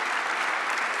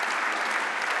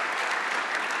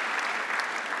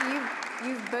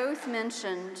 You've both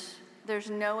mentioned there's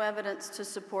no evidence to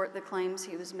support the claims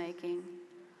he was making.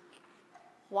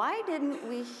 Why didn't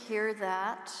we hear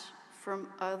that from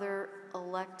other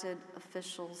elected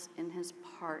officials in his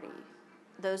party?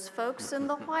 Those folks in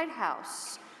the White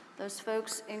House, those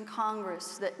folks in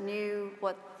Congress that knew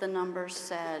what the numbers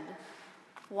said.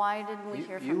 Why didn't we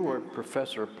hear from them? You were a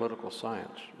professor of political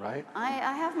science, right? I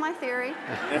have my theory.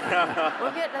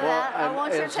 We'll get to that. I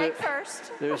want your take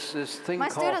first. There's this thing my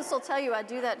called... students will tell you I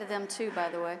do that to them too, by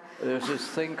the way. There's this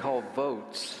thing called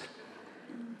votes.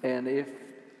 And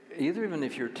even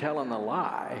if you're telling a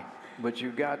lie, but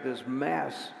you've got this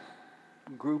mass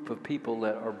group of people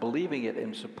that are believing it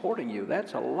and supporting you,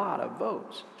 that's a lot of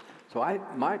votes. So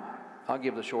I'll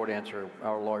give the short answer.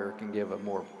 Our lawyer can give a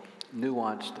more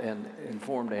nuanced and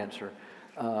informed answer.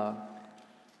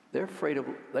 They're afraid of,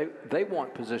 they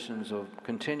want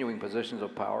continuing positions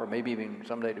of power, maybe even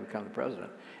someday to become the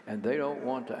president, and they don't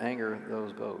want to anger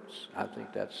those votes. I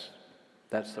think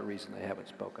that's the reason they haven't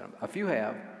spoken. A few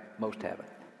have, most haven't.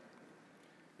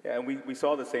 Yeah, and we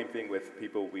saw the same thing with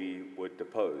people we would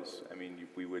depose. I mean,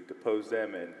 we would depose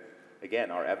them, and again,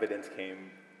 our evidence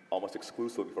came almost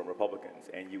exclusively from Republicans,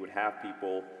 and you would have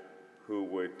people who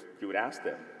you would ask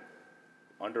them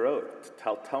under oath,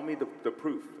 tell me the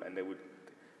proof, and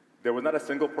there was not a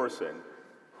single person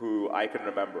who I can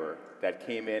remember that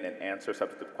came in and answered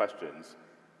substantive questions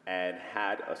and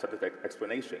had a substantive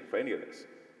explanation for any of this,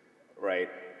 right?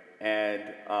 And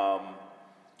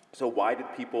so why did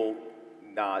people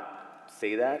not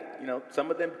say that? You know, some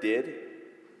of them did,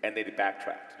 and they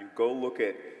backtracked. You go look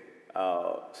at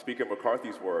Speaker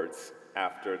McCarthy's words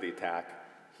after the attack.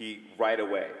 He right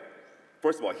away,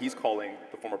 first of all, he's calling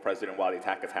the former president while the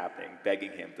attack is happening,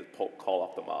 begging him to call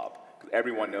off the mob, because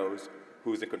everyone knows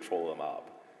who's in control of the mob.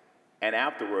 And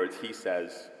afterwards, he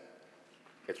says,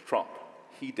 it's Trump.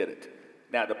 He did it.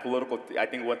 Now, I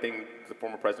think one thing the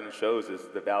former president shows is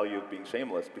the value of being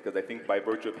shameless, because I think by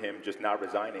virtue of him just not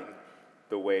resigning,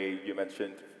 the way you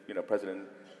mentioned, President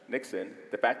Nixon,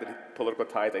 the fact that political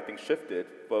ties, I think, shifted,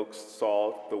 folks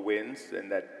saw the wins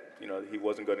and that, he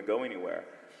wasn't going to go anywhere.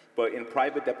 But in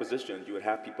private depositions, you would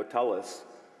have people tell us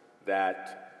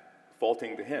that,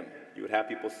 faulting to him, you would have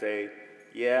people say,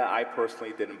 yeah, I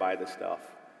personally didn't buy this stuff.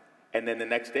 And then the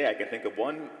next day, I can think of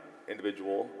one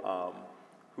individual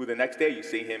who the next day you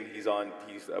see him, he's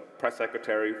a press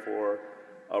secretary for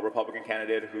a Republican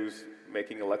candidate who's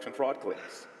making election fraud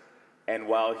claims. And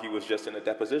while he was just in a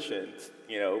deposition,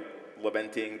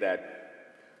 lamenting that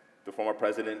the former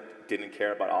president didn't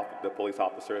care about the police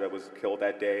officer that was killed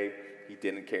that day, he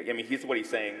didn't care. I mean, here's what he's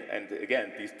saying, and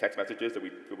again, these text messages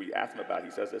that we asked him about,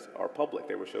 he says this, are public.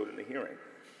 They were showed in the hearing.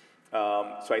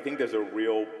 So I think there's a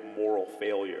real moral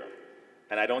failure.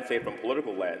 And I don't say it from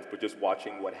political lens, but just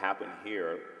watching what happened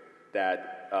here,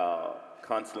 that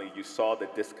constantly you saw the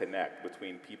disconnect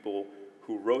between people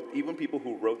who wrote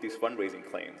these fundraising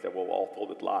claims that were all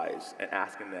folded lies, and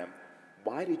asking them,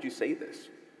 why did you say this?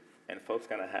 And folks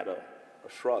kind of had a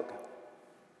shrug.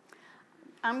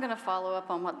 I'm going to follow up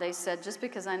on what they said, just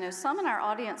because I know some in our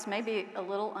audience may be a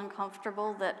little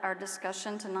uncomfortable that our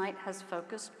discussion tonight has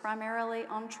focused primarily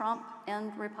on Trump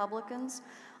and Republicans.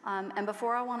 And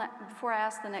before I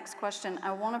ask the next question,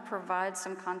 I want to provide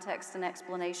some context and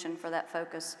explanation for that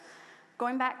focus.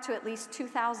 Going back to at least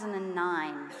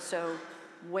 2009, so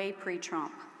way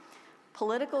pre-Trump,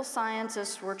 political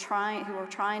scientists who were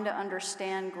trying to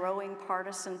understand growing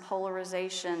partisan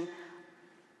polarization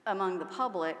among the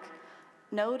public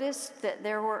noticed that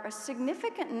there were a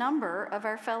significant number of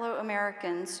our fellow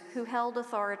Americans who held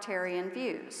authoritarian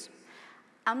views.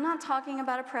 I'm not talking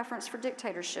about a preference for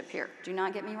dictatorship here, do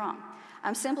not get me wrong.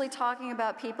 I'm simply talking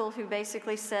about people who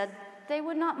basically said they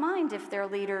would not mind if their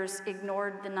leaders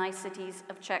ignored the niceties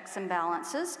of checks and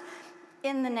balances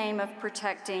in the name of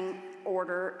protecting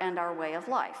order and our way of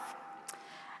life.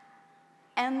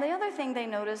 And the other thing they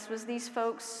noticed was these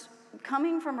folks,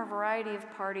 coming from a variety of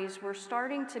parties, were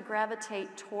starting to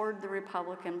gravitate toward the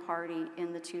Republican Party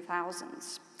in the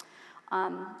 2000s.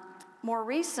 More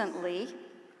recently,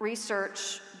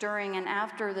 research during and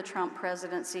after the Trump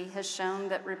presidency has shown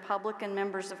that Republican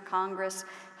members of Congress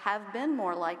have been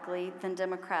more likely than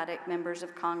Democratic members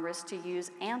of Congress to use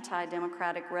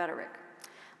anti-democratic rhetoric.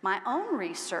 My own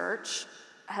research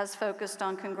has focused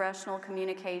on congressional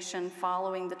communication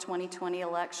following the 2020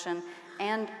 election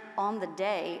and on the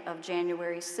day of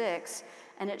January 6,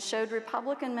 and it showed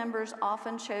Republican members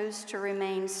often chose to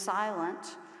remain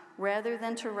silent rather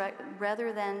than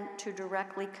to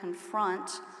directly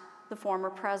confront the former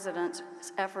president's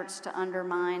efforts to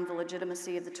undermine the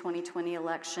legitimacy of the 2020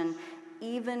 election,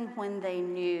 even when they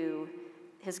knew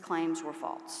his claims were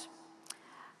false.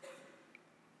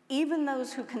 Even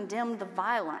those who condemned the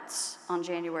violence on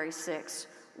January 6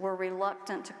 were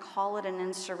reluctant to call it an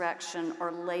insurrection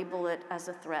or label it as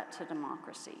a threat to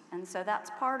democracy. And so that's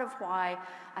part of why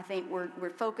I think we're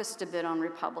focused a bit on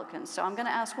Republicans. So I'm going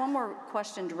to ask one more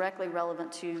question directly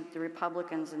relevant to the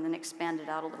Republicans and then expand it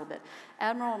out a little bit.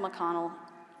 Admiral McConnell,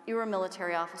 you were a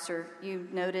military officer. You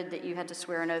noted that you had to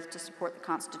swear an oath to support the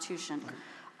Constitution.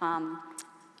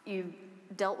 You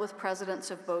dealt with presidents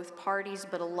of both parties,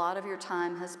 but a lot of your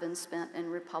time has been spent in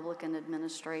Republican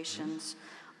administrations.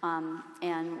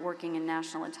 And working in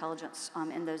national intelligence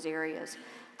in those areas.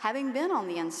 Having been on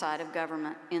the inside of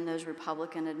government in those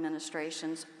Republican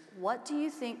administrations, what do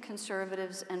you think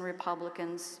conservatives and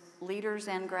Republicans, leaders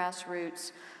and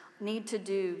grassroots, need to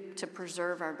do to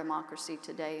preserve our democracy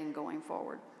today and going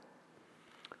forward?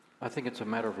 I think it's a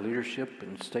matter of leadership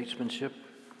and statesmanship.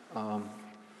 When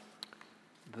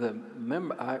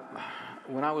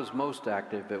I was most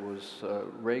active, it was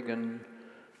Reagan,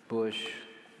 Bush,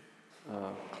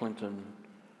 Clinton,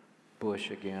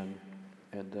 Bush again,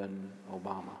 and then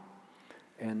Obama.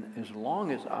 And as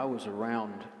long as I was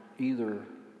around either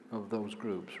of those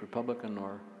groups, Republican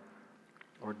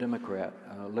or Democrat,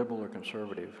 liberal or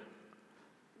conservative,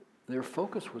 their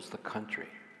focus was the country.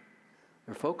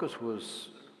 Their focus was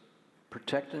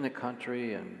protecting the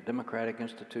country and democratic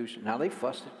institutions. Now, they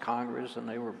fussed at Congress and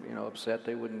they were, upset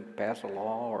they wouldn't pass a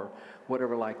law or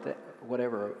whatever like that,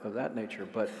 whatever of that nature.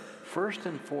 But first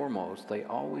and foremost, they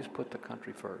always put the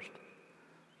country first.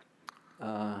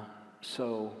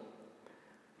 So,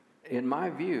 in my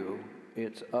view,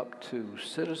 it's up to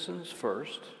citizens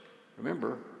first.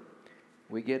 Remember,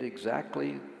 we get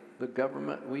exactly the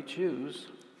government we choose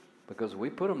because we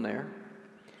put them there.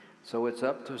 So it's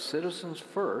up to citizens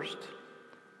first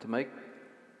to make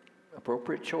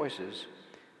appropriate choices.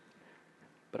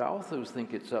 But I also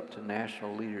think it's up to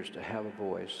national leaders to have a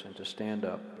voice and to stand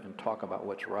up and talk about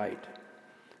what's right.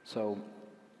 So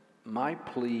my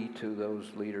plea to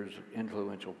those leaders,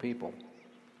 influential people,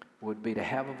 would be to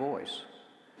have a voice.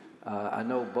 I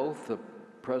know both the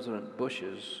President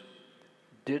Bushes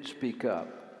did speak up.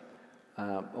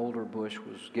 Older Bush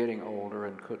was getting older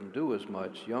and couldn't do as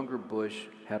much. Younger Bush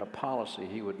had a policy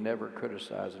he would never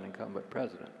criticize an incumbent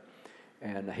president.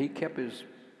 And he kept his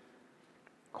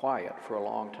quiet for a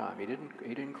long time. He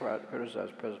didn't criticize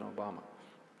President Obama.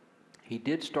 He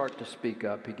did start to speak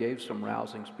up. He gave some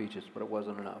rousing speeches, but it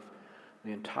wasn't enough.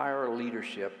 The entire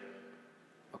leadership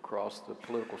across the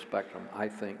political spectrum, I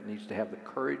think, needs to have the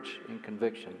courage and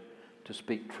conviction to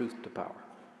speak truth to power.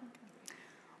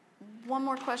 One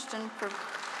more question for...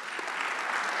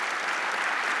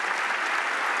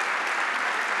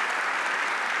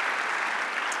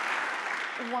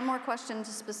 One more question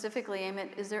to specifically aim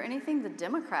at, is there anything the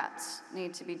Democrats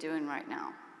need to be doing right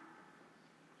now?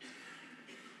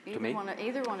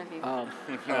 Either one of you.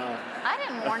 I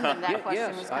didn't warn them that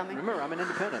question was coming. Remember, I'm an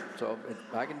independent, so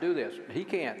I can do this. He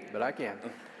can't, but I can.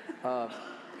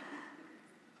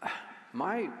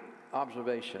 My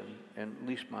observation, and at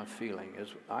least my feeling, is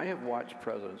I have watched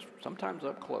presidents, sometimes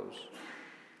up close,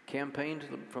 campaign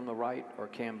from the right or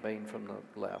campaign from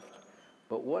the left.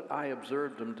 But what I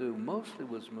observed them do mostly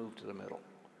was move to the middle.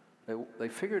 They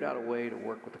figured out a way to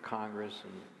work with the Congress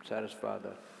and satisfy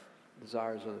the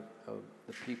desires of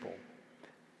the people.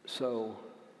 So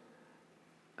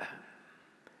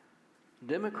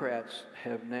Democrats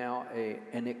have now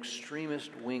an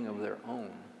extremist wing of their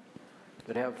own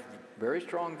that have very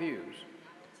strong views,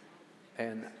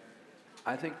 and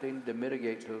I think they need to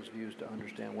mitigate those views to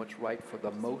understand what's right for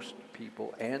the most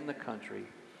people and the country.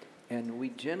 And we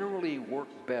generally work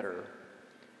better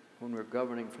when we're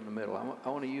governing from the middle. I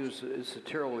want to use, it's a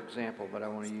terrible example, but I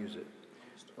want to use it.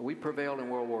 We prevailed in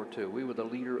World War II. We were the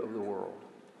leader of the world.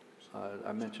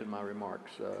 I mentioned in my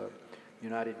remarks,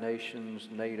 United Nations,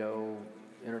 NATO,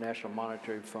 International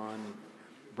Monetary Fund,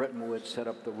 Bretton Woods set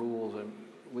up the rules, and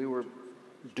we were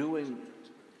doing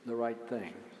the right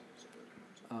thing.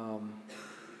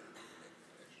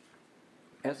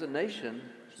 As a nation,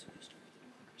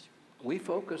 we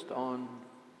focused on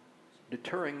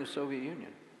deterring the Soviet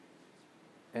Union.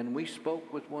 And we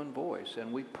spoke with one voice,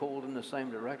 and we pulled in the same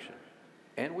direction.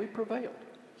 And we prevailed.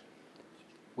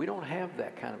 We don't have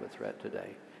that kind of a threat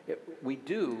today. We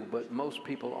do, but most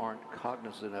people aren't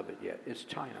cognizant of it yet. It's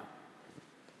China.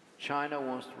 China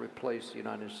wants to replace the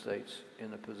United States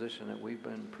in the position that we've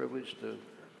been privileged to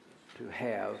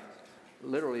have,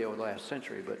 literally over the last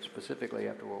century, but specifically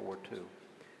after World War II.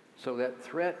 So that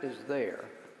threat is there.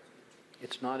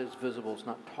 It's not as visible, it's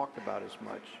not talked about as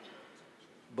much,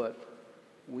 but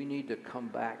we need to come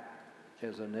back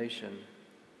as a nation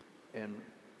and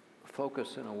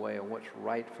focus in a way on what's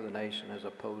right for the nation as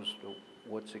opposed to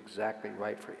what's exactly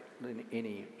right for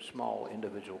any small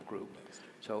individual group.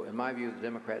 So in my view, the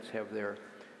Democrats have they're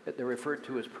referred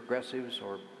to as progressives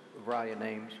or a variety of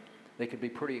names. They can be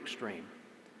pretty extreme.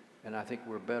 And I think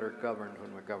we're better governed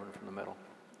when we're governed from the middle.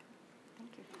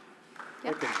 Thank you.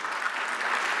 Yep. Okay.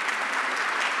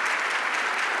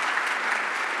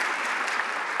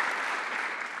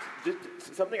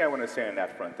 Just something I want to say on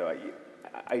that front, though.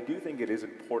 I do think it is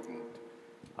important.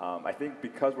 I think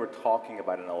because we're talking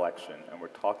about an election and we're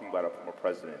talking about a former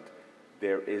president,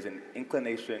 there is an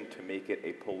inclination to make it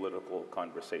a political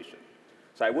conversation.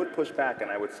 So I would push back and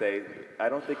I would say, I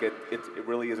don't think it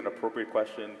really is an appropriate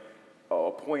question, a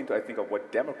point, I think, of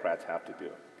what Democrats have to do.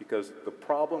 Because the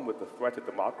problem with the threat to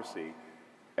democracy,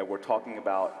 and we're talking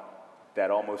about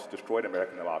that almost destroyed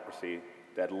American democracy,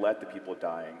 that led to people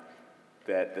dying,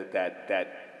 that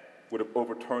would have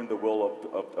overturned the will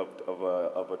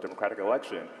of a democratic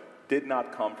election, did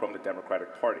not come from the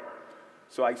Democratic Party.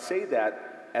 So I say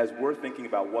that as we're thinking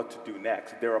about what to do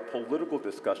next, there are political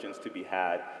discussions to be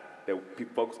had that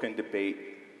folks can debate,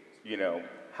 you know,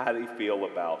 how they feel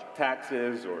about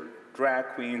taxes or drag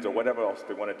queens or whatever else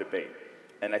they want to debate.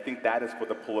 And I think that is for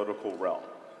the political realm.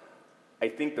 I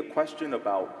think the question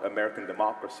about American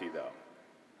democracy, though,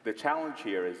 the challenge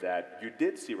here is that you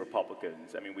did see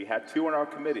Republicans. I mean, we had two on our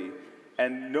committee,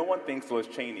 and no one thinks Liz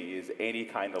Cheney is any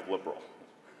kind of liberal.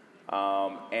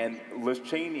 And Liz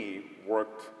Cheney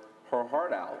worked her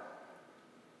heart out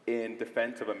in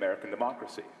defense of American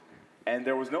democracy. And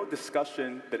there was no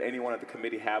discussion that anyone at the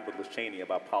committee had with Liz Cheney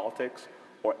about politics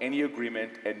or any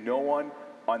agreement, and no one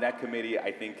on that committee,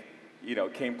 I think, you know,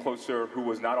 came closer who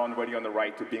was not already on the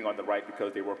right to being on the right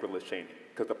because they worked with Liz Cheney,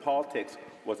 because the politics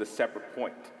was a separate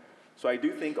point. So I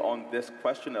do think on this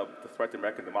question of the threat to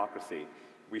American democracy,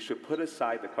 we should put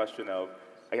aside the question of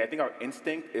I think our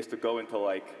instinct is to go into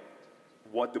like,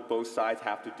 what do both sides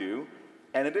have to do?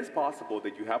 And it is possible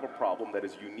that you have a problem that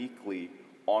is uniquely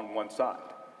on one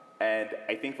side. And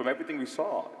I think from everything we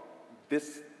saw,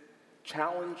 this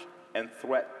challenge and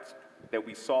threat that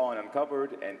we saw and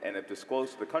uncovered and have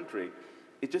disclosed to the country,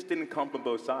 it just didn't come from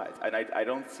both sides. And I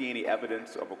don't see any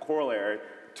evidence of a corollary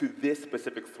to this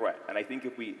specific threat. And I think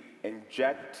if we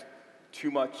inject too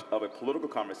much of a political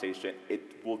conversation,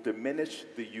 it will diminish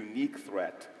the unique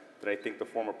threat that I think the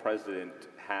former president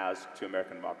has to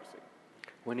American democracy.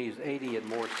 When he's 80 and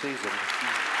more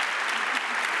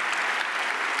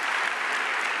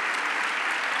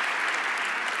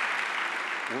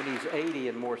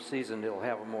seasoned, he'll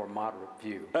have a more moderate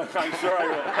view. I'm sure I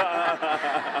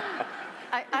will.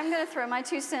 I'm going to throw my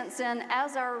 2 cents in.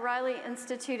 As our Riley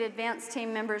Institute advanced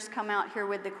team members come out here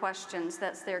with the questions,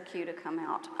 that's their cue to come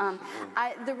out.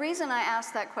 The reason I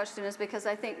asked that question is because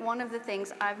I think one of the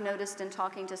things I've noticed in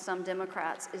talking to some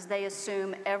Democrats is they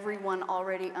assume everyone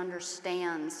already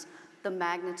understands the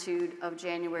magnitude of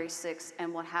January 6th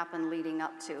and what happened leading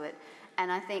up to it. And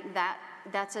I think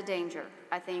that's a danger.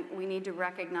 I think we need to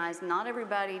recognize not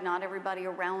everybody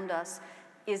around us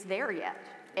is there yet.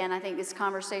 And I think it's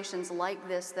conversations like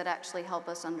this that actually help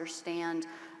us understand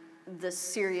the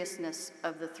seriousness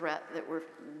of the threat that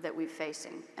we're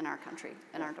facing in our country,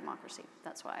 in our democracy.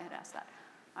 That's why I had asked that.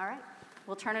 All right,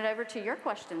 we'll turn it over to your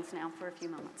questions now for a few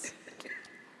moments.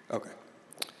 Okay.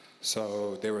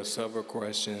 So there were several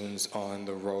questions on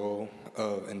the role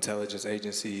of intelligence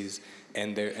agencies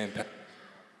and their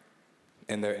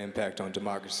impact on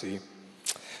democracy.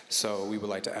 So we would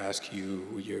like to ask you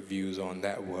what your views on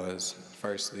that was.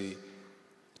 Firstly,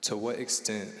 to what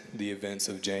extent the events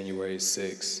of January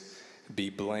 6th be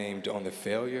blamed on the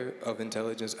failure of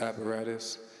intelligence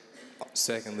apparatus?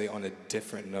 Secondly, on a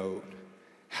different note,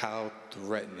 how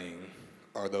threatening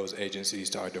are those agencies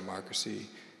to our democracy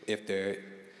if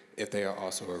they are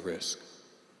also a risk?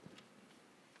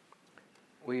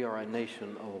 We are a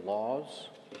nation of laws,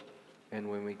 and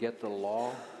when we get the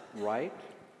law right,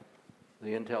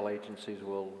 the intel agencies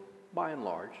will, by and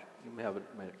large, you may have an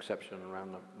exception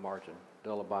around the margin,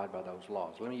 they'll abide by those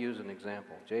laws. Let me use an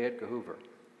example. J. Edgar Hoover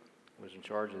was in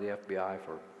charge of the FBI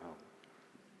for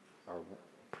our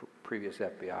previous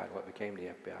FBI, what became the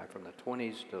FBI, from the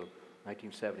 20s to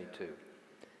 1972.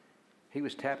 He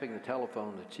was tapping the telephone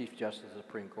of the Chief Justice of the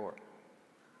Supreme Court.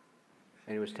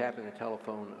 And he was tapping the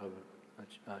telephone of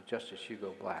Justice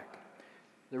Hugo Black.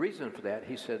 The reason for that,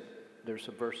 he said, they're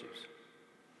subversives.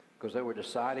 Because they were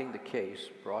deciding the case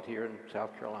brought here in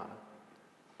South Carolina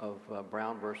of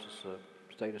Brown versus the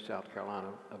state of South Carolina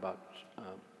about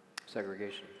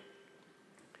segregation.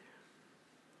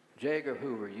 J. Edgar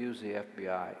Hoover used the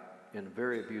FBI in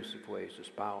very abusive ways to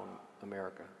spy on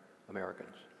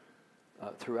Americans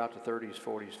throughout the 30s,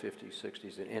 40s, 50s,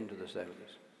 60s, and into the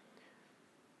 70s.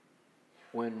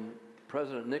 When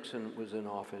President Nixon was in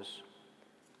office,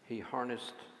 he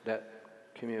harnessed that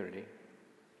community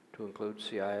to include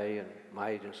CIA and my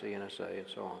agency, NSA, and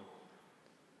so on,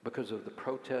 because of the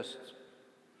protests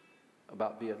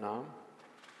about Vietnam.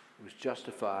 It was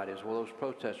justified as, well, those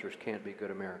protesters can't be good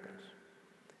Americans.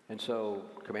 And so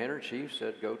Commander-in-Chief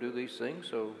said, go do these things,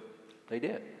 so they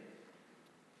did.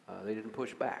 They didn't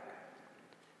push back.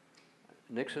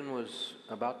 Nixon was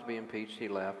about to be impeached, he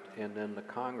left, and then the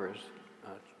Congress,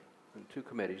 two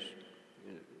committees,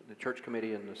 the Church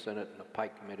Committee in the Senate and the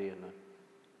Pike Committee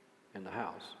in the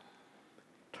House,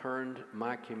 turned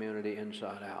my community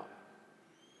inside out.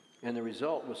 And the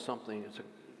result was something, it's a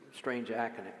strange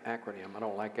acronym. I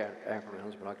don't like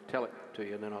acronyms, but I can tell it to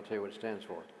you and then I'll tell you what it stands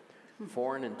for.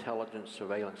 Foreign Intelligence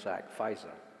Surveillance Act,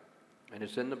 FISA. And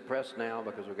it's in the press now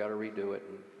because we've got to redo it,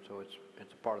 and so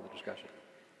it's a part of the discussion.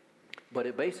 But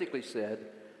it basically said,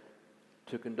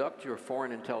 to conduct your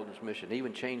foreign intelligence mission,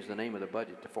 even change the name of the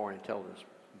budget to foreign intelligence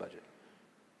budget.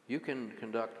 You can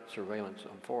conduct surveillance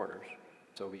on foreigners,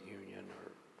 Soviet Union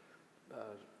or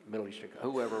Middle Eastern,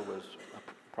 whoever was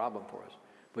a problem for us.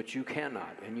 But you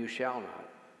cannot and you shall not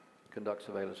conduct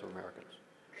surveillance of Americans.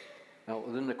 Now,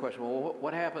 then the question, well,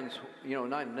 what happens, you know,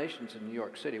 United Nations in New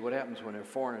York City, what happens when there are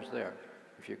foreigners there?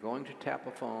 If you're going to tap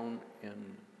a phone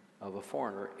of a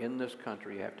foreigner in this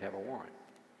country, you have to have a warrant.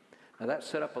 Now, that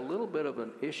set up a little bit of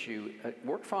an issue. It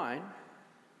worked fine.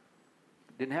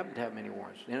 Didn't happen to have many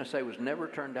warrants. The NSA was never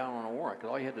turned down on a warrant,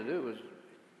 because all you had to do was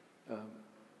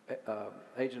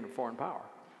agent of foreign power.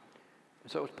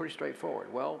 And so it was pretty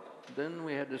straightforward. Well, then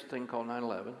we had this thing called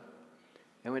 9/11,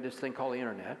 and we had this thing called the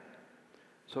internet.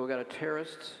 So we got a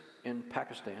terrorist in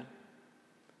Pakistan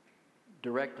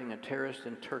directing a terrorist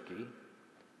in Turkey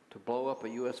to blow up a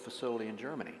U.S. facility in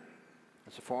Germany.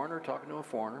 It's a foreigner talking to a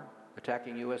foreigner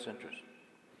attacking U.S. interests.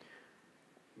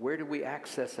 Where do we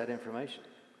access that information?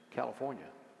 California.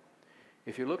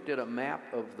 If you looked at a map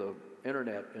of the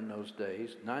internet in those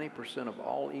days, 90% of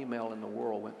all email in the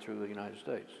world went through the United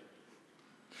States.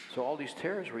 So all these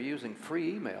terrorists were using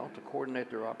free email to coordinate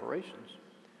their operations.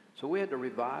 So we had to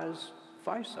revise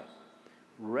FISA.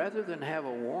 Rather than have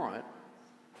a warrant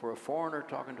for a foreigner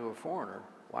talking to a foreigner,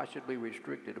 why should we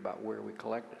restrict it about where we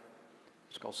collect it?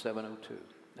 It's called 702.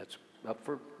 That's up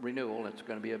for renewal, and it's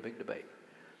going to be a big debate.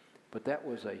 But that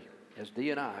was as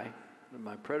D&I,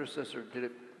 my predecessor did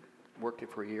it, worked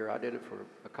it for a year, I did it for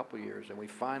a couple of years, and we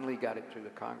finally got it through the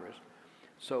Congress.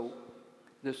 So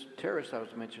this terrorist I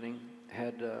was mentioning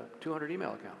had 200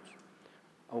 email accounts.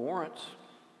 A warrant's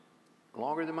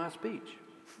longer than my speech.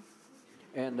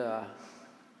 And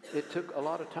it took a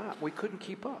lot of time. We couldn't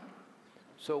keep up.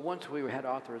 So once we had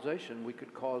authorization, we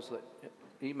could cause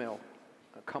the email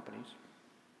companies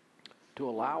to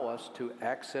allow us to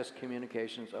access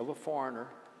communications of a foreigner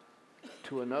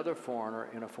to another foreigner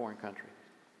in a foreign country.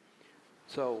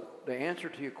 So the answer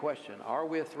to your question, are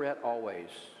we a threat? Always.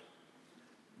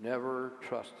 Never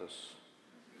trust us.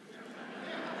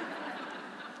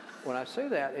 When I say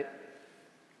that,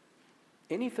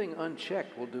 anything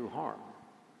unchecked will do harm.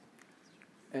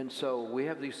 And so we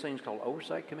have these things called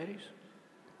oversight committees,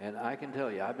 and I can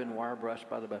tell you, I've been wire-brushed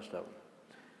by the best of them.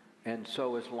 And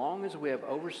so as long as we have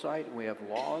oversight and we have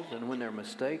laws, and when there are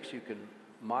mistakes, you can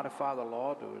modify the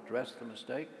law to address the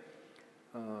mistake,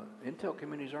 intel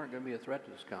communities aren't going to be a threat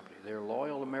to this company. They're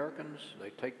loyal Americans.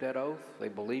 They take that oath. They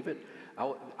believe it.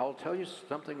 I'll tell you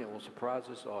something that will surprise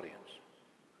this audience.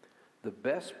 The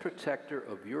best protector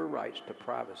of your rights to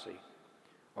privacy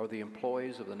are the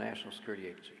employees of the National Security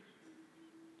Agency.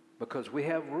 Because we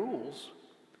have rules,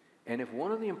 and if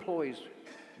one of the employees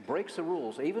breaks the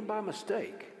rules, even by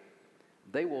mistake,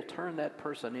 they will turn that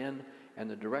person in, and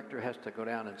the director has to go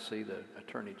down and see the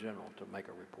Attorney General to make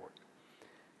a report.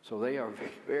 So they are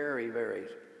very, very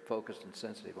focused and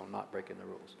sensitive on not breaking the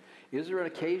rules. Is there an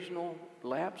occasional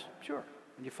lapse? Sure.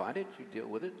 When you find it, you deal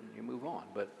with it, and you move on.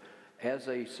 But as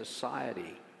a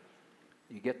society,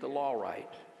 you get the law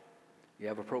right, you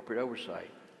have appropriate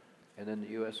oversight, and then the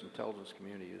U.S. intelligence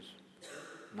community is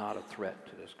not a threat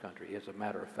to this country. As a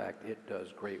matter of fact, it does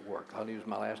great work. I'll use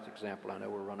my last example. I know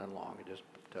we're running long. I'll just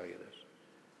tell you this.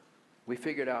 We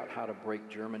figured out how to break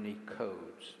Germany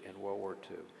codes in World War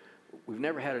II. We've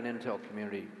never had an intel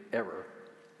community ever.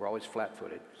 We're always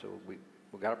flat-footed. So we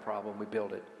got a problem. We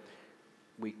built it.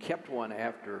 We kept one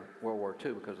after World War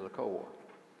II because of the Cold War.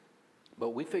 But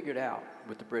we figured out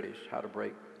with the British how to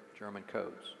break German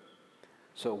codes.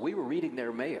 So we were reading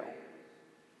their mail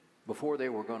before they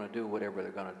were going to do whatever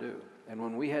they're going to do. And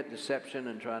when we had deception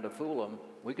and trying to fool them,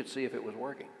 we could see if it was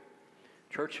working.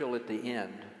 Churchill at the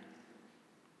end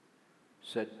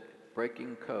said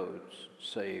breaking codes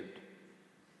saved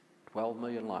 12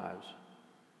 million lives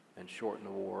and shortened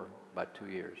the war by 2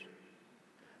 years.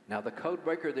 Now the code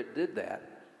breaker that did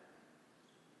that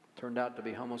turned out to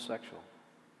be homosexual.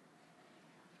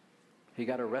 He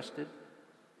got arrested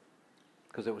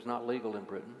because it was not legal in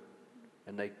Britain,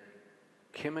 and they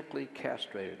chemically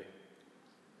castrated him.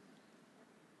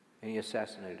 And he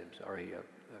assassinated himself, or he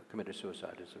committed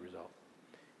suicide as a result.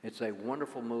 It's a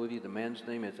wonderful movie. The man's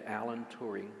name is Alan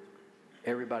Turing.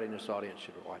 Everybody in this audience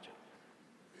should watch it.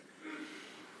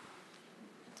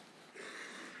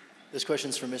 This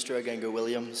question's from Mr. Agengo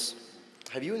Williams.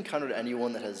 Have you encountered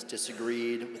anyone that has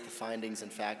disagreed with the findings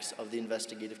and facts of the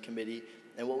investigative committee,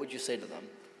 and what would you say to them?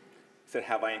 Said,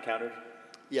 have I encountered?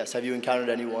 Yes, have you encountered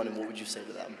anyone, and what would you say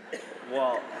to them?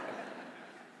 Well,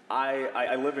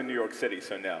 I live in New York City,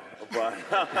 so no. But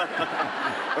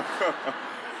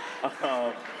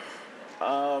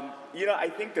you know, I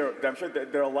think I'm sure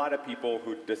there are a lot of people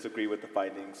who disagree with the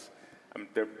findings.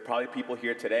 There are probably people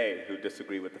here today who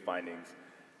disagree with the findings.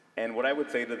 And what I would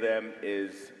say to them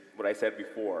is what I said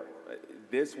before.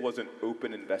 This was an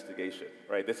open investigation,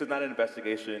 right? This is not an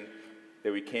investigation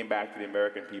that we came back to the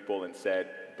American people and said,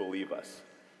 believe us,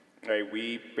 right?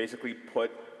 We basically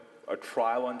put a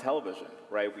trial on television,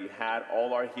 right? We had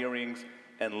all our hearings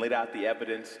and laid out the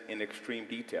evidence in extreme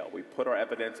detail. We put our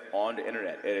evidence on the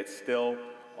internet, and it's still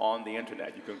on the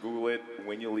internet. You can Google it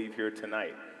when you leave here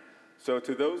tonight. So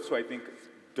to those who I think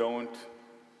don't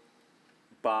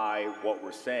buy what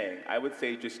we're saying, I would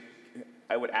say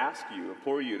I would ask you,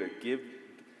 implore you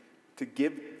to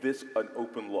give this an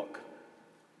open look.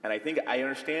 And I think I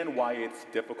understand why it's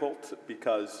difficult,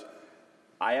 because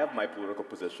I have my political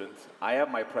positions, I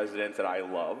have my presidents that I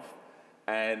love,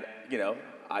 and you know,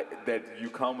 that you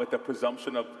come with the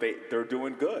presumption of they're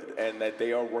doing good and that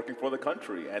they are working for the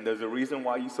country, and there's a reason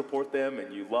why you support them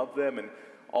and you love them and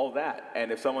all that.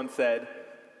 And if someone said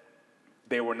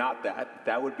they were not that,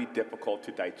 that would be difficult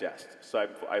to digest. So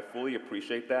I fully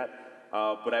appreciate that.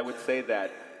 But I would say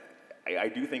that I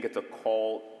do think it's a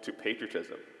call to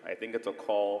patriotism. I think it's a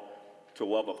call to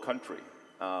love of country.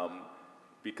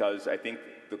 Because I think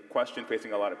the question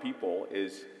facing a lot of people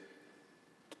is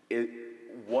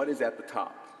what is at the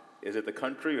top? Is it the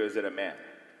country or is it a man?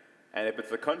 And if it's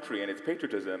the country and it's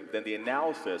patriotism, then the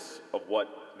analysis of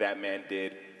what that man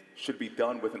did should be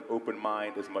done with an open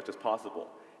mind as much as possible.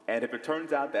 And if it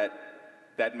turns out that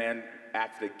that man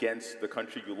acted against the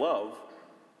country you love,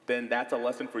 then that's a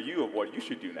lesson for you of what you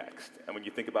should do next. And when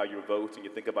you think about your votes and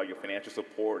you think about your financial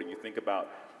support and you think about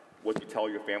what you tell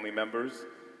your family members,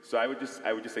 so I would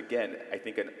just again, I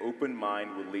think an open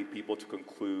mind would lead people to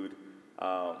conclude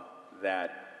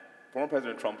that former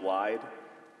President Trump lied,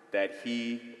 that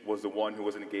he was the one who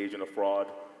was engaged in a fraud,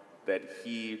 that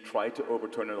he tried to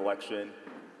overturn an election,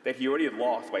 that he already had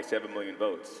lost by 7 million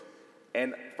votes.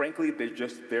 And frankly,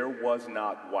 there was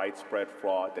not widespread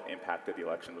fraud that impacted the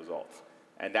election results.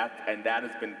 And that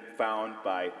has been found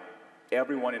by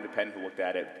everyone independent who looked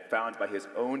at it, found by his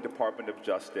own Department of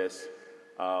Justice,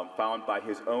 found by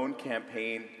his own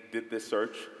campaign, did this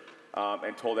search,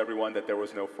 and told everyone that there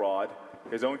was no fraud.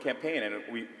 His own campaign,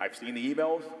 and I've seen the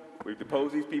emails, we've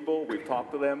deposed these people, we've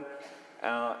talked to them,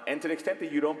 and to the extent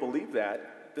that you don't believe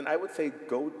that, then I would say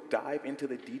go dive into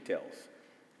the details.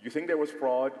 You think there was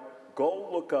fraud, go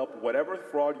look up whatever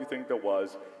fraud you think there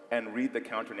was and read the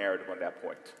counter-narrative on that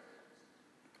point.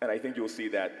 And I think you'll see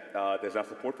that there's not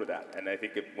support for that. And I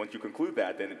think once you conclude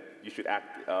that, then you should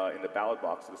act in the ballot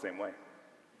box the same way.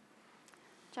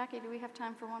 Jackie, do we have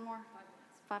time for one more?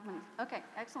 5 minutes. Okay,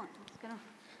 excellent. Let's get on.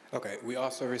 Okay, we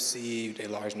also received a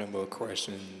large number of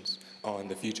questions on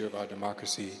the future of our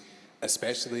democracy,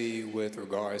 especially with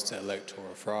regards to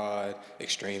electoral fraud,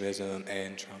 extremism,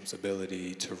 and Trump's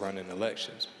ability to run in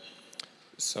elections.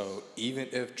 So even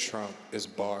if Trump is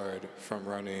barred from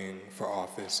running for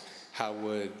office, how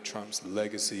would Trump's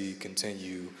legacy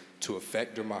continue to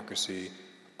affect democracy?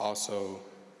 Also,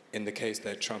 in the case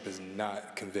that Trump is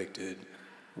not convicted,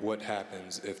 what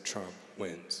happens if Trump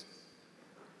wins?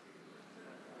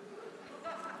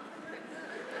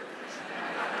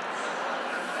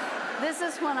 This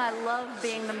is when I love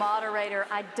being the moderator.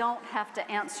 I don't have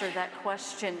to answer that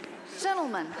question.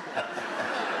 Gentlemen.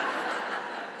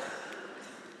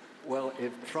 Well,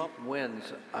 if Trump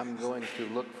wins, I'm going to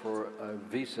look for a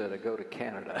visa to go to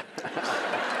Canada.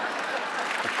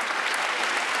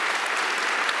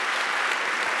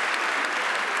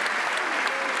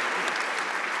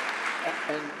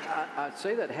 And I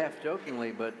say that half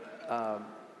jokingly, but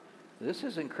this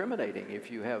is incriminating if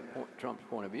you have Trump's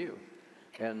point of view.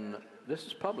 And this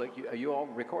is public. You all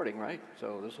recording, right?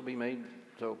 So this will be made.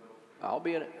 So I'll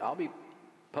be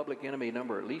public enemy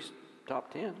number at least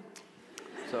top 10.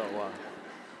 So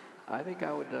I think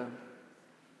I would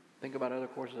think about other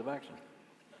courses of action.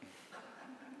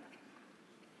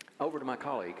 Over to my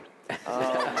colleague. So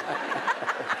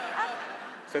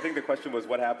I think the question was,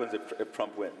 what happens if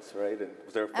Trump wins, right? And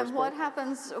was there a first And what part?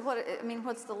 happens,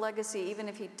 what's the legacy? Even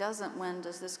if he doesn't win,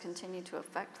 does this continue to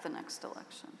affect the next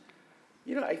election?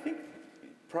 You know, I think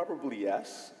probably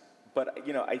yes. But,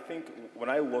 you know, I think when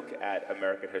I look at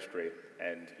American history,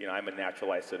 and, you know, I'm a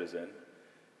naturalized citizen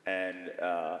and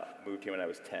moved here when I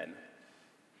was 10.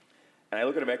 And I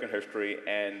look at American history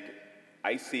and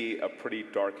I see a pretty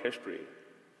dark history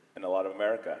in a lot of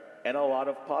America and a lot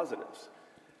of positives,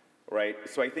 right?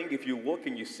 So I think if you look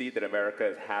and you see that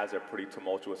America has a pretty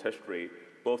tumultuous history,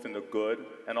 both in the good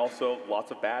and also lots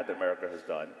of bad that America has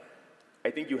done, I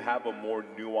think you have a more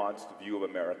nuanced view of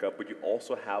America, but you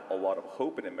also have a lot of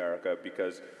hope in America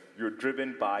because you're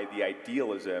driven by the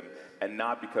idealism and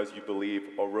not because you believe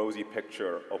a rosy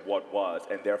picture of what was,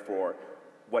 and therefore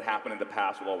what happened in the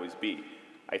past will always be.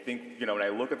 I think, you know, when I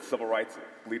look at the civil rights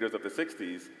leaders of the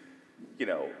 60s, you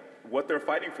know, what they're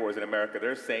fighting for is in America,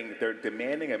 they're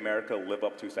demanding America live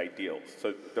up to its ideals.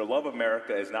 So their love of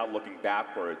America is not looking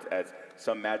backwards as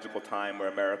some magical time where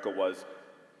America was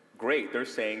great. They're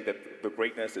saying that the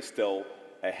greatness is still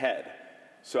ahead.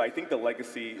 So I think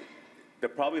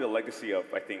probably the legacy of,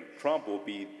 I think, Trump will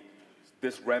be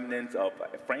this remnant of,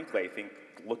 frankly, I think,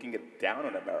 looking down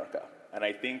on America. And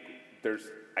I think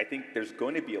there's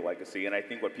going to be a legacy, and I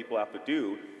think what people have to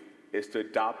do is to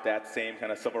adopt that same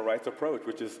kind of civil rights approach,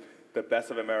 which is the best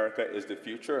of America is the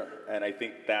future. And I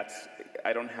think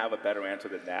I don't have a better answer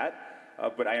than that.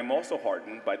 But I am also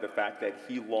heartened by the fact that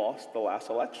he lost the last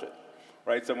election.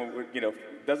 Right, so you know,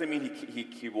 doesn't mean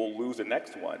he will lose the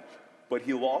next one, but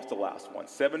he lost the last one.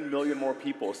 7 million more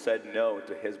people said no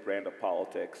to his brand of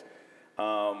politics,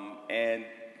 and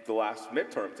the last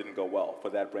midterms didn't go well for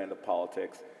that brand of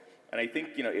politics. And I think,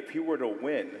 if he were to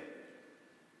win,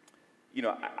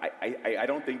 I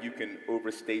don't think you can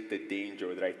overstate the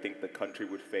danger that I think the country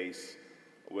would face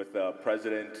with a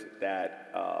president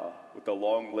that, with a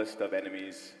long list of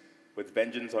enemies, with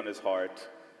vengeance on his heart,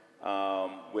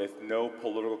 with no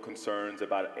political concerns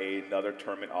about another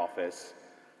term in office.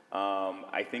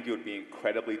 I think it would be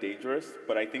incredibly dangerous,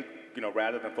 but I think,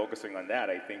 rather than focusing on that,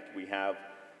 I think we have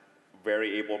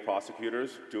very able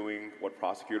prosecutors doing what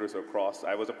prosecutors across,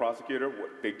 I was a prosecutor,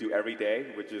 what they do every day,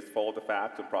 which is follow the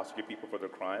facts and prosecute people for their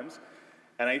crimes.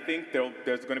 And I think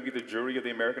there's going to be the jury of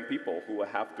the American people who will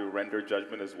have to render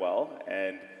judgment as well.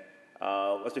 And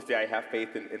let's just say I have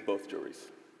faith in both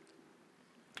juries.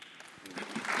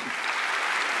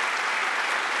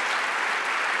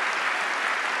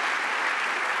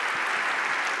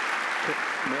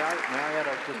 May I add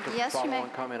just a Yes, follow-on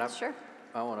comment? Sure.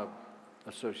 I want to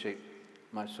associate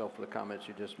myself with the comments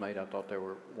you just made. I thought they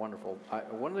were wonderful.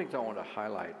 One of the things I want to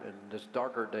highlight in this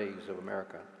darker days of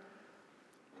America,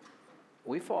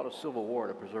 we fought a civil war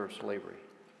to preserve slavery,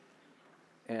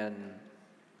 and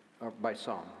by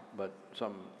some, but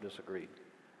some disagreed.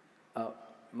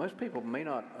 Most people may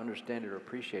not understand it or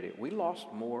appreciate it. We lost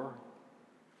more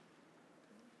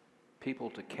people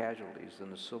to casualties in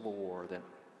the Civil War than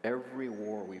every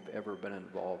war we've ever been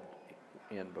involved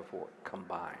in before,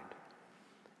 combined.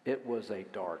 It was a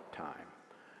dark time.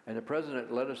 And the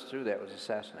president led us through that, was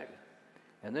assassinated.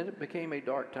 And then it became a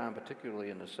dark time,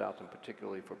 particularly in the South and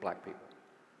particularly for black people.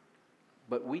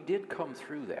 But we did come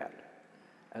through that.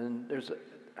 And there's a,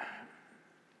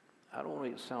 I don't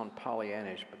want to sound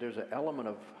Pollyannish, but there's an element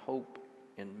of hope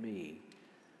in me,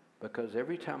 because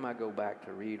every time I go back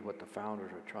to read what the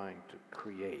founders are trying to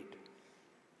create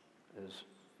is,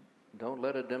 don't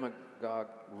let a demagogue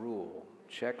rule,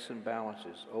 checks and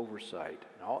balances, oversight,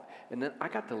 and then I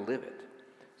got to live it.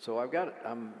 So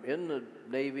I'm in the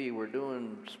Navy, we're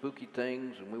doing spooky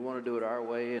things, and we want to do it our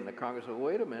way, and the Congress said,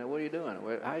 wait a minute, what are you doing?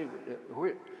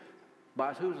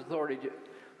 By whose authority?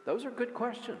 Those are good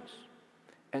questions.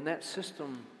 And that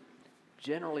system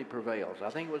generally prevails. I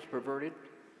think it was perverted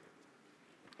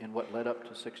in what led up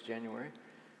to 6 January,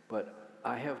 but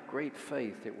I have great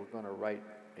faith that we're going to right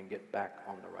and get back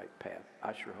on the right path.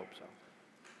 I sure hope so.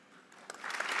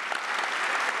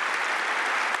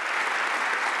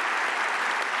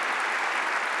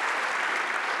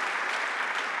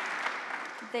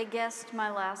 They guessed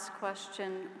my last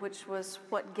question, which was,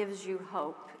 what gives you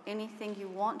hope? Anything you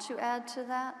want to add to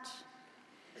that?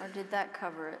 Or did that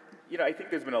cover it? I think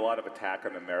there's been a lot of attack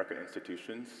on American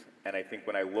institutions, and I think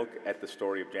when I look at the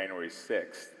story of January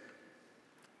 6th,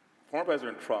 former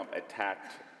President Trump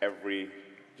attacked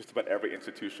just about every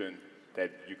institution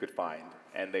that you could find,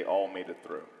 and they all made it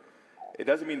through. It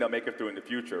doesn't mean they'll make it through in the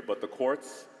future, but the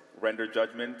courts rendered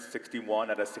judgment,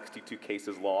 61 out of 62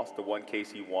 cases lost. The one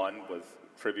case he won was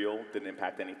trivial, didn't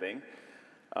impact anything.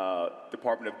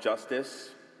 Department of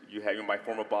Justice, you had my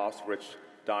former boss, Rich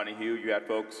Donahue, you had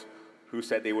folks who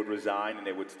said they would resign, and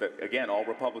they would, again, all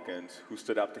Republicans who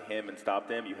stood up to him and stopped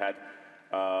him. You had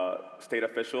state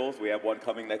officials, we have one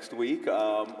coming next week,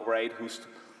 right,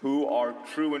 who are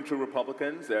true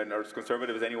Republicans and are as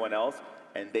conservative as anyone else,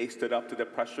 and they stood up to the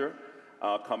pressure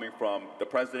coming from the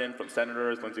president, from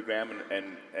senators, Lindsey Graham,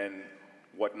 and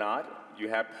whatnot. You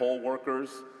had poll workers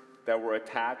that were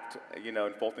attacked, in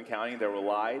Fulton County. They were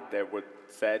lied. They were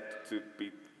said to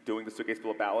be doing the suitcase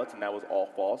full of ballots, and that was all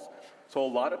false. So a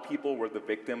lot of people were the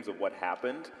victims of what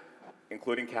happened,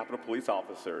 including Capitol Police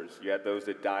officers. You had those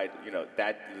that died,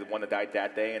 the one that died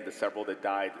that day and the several that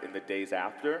died in the days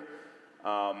after,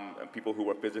 and people who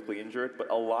were physically injured.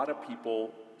 But a lot of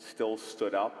people still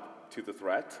stood up to the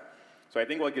threat. So I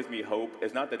think what gives me hope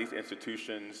is not that these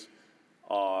institutions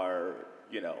are,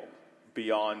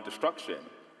 beyond destruction,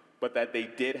 but that they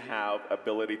did have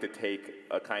ability to take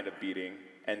a kind of beating,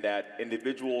 and that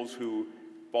individuals who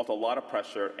felt a lot of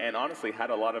pressure and honestly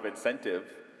had a lot of incentive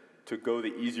to go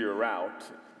the easier route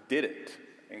didn't,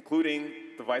 including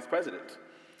the vice president.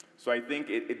 So I think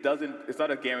it's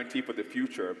not a guarantee for the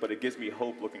future, but it gives me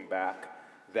hope looking back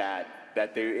that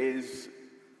there is,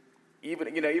 even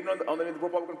on the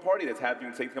Republican Party that's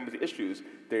having some of the issues,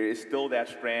 there is still that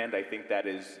strand, I think, that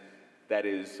is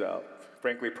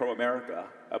frankly pro-America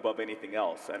above anything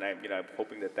else, and I'm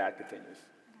hoping that continues.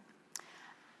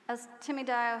 As Timmy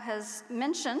Dio has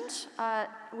mentioned,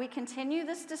 we continue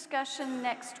this discussion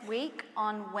next week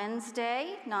on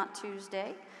Wednesday, not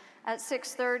Tuesday, at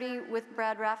 6:30 with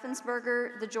Brad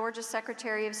Raffensperger, the Georgia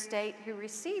Secretary of State, who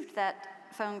received that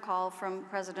phone call from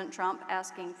President Trump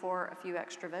asking for a few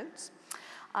extra votes.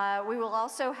 We will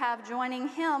also have joining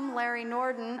him Larry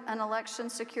Norden, an election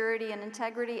security and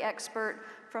integrity expert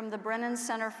from the Brennan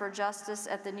Center for Justice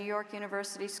at the New York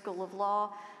University School of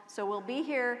Law. So we'll be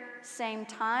here same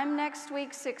time next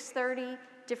week, 6:30,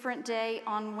 different day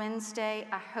on Wednesday.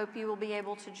 I hope you will be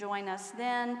able to join us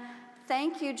then.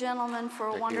 Thank you, gentlemen, for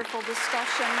a wonderful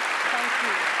discussion. Thank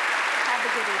you. Have a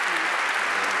good evening.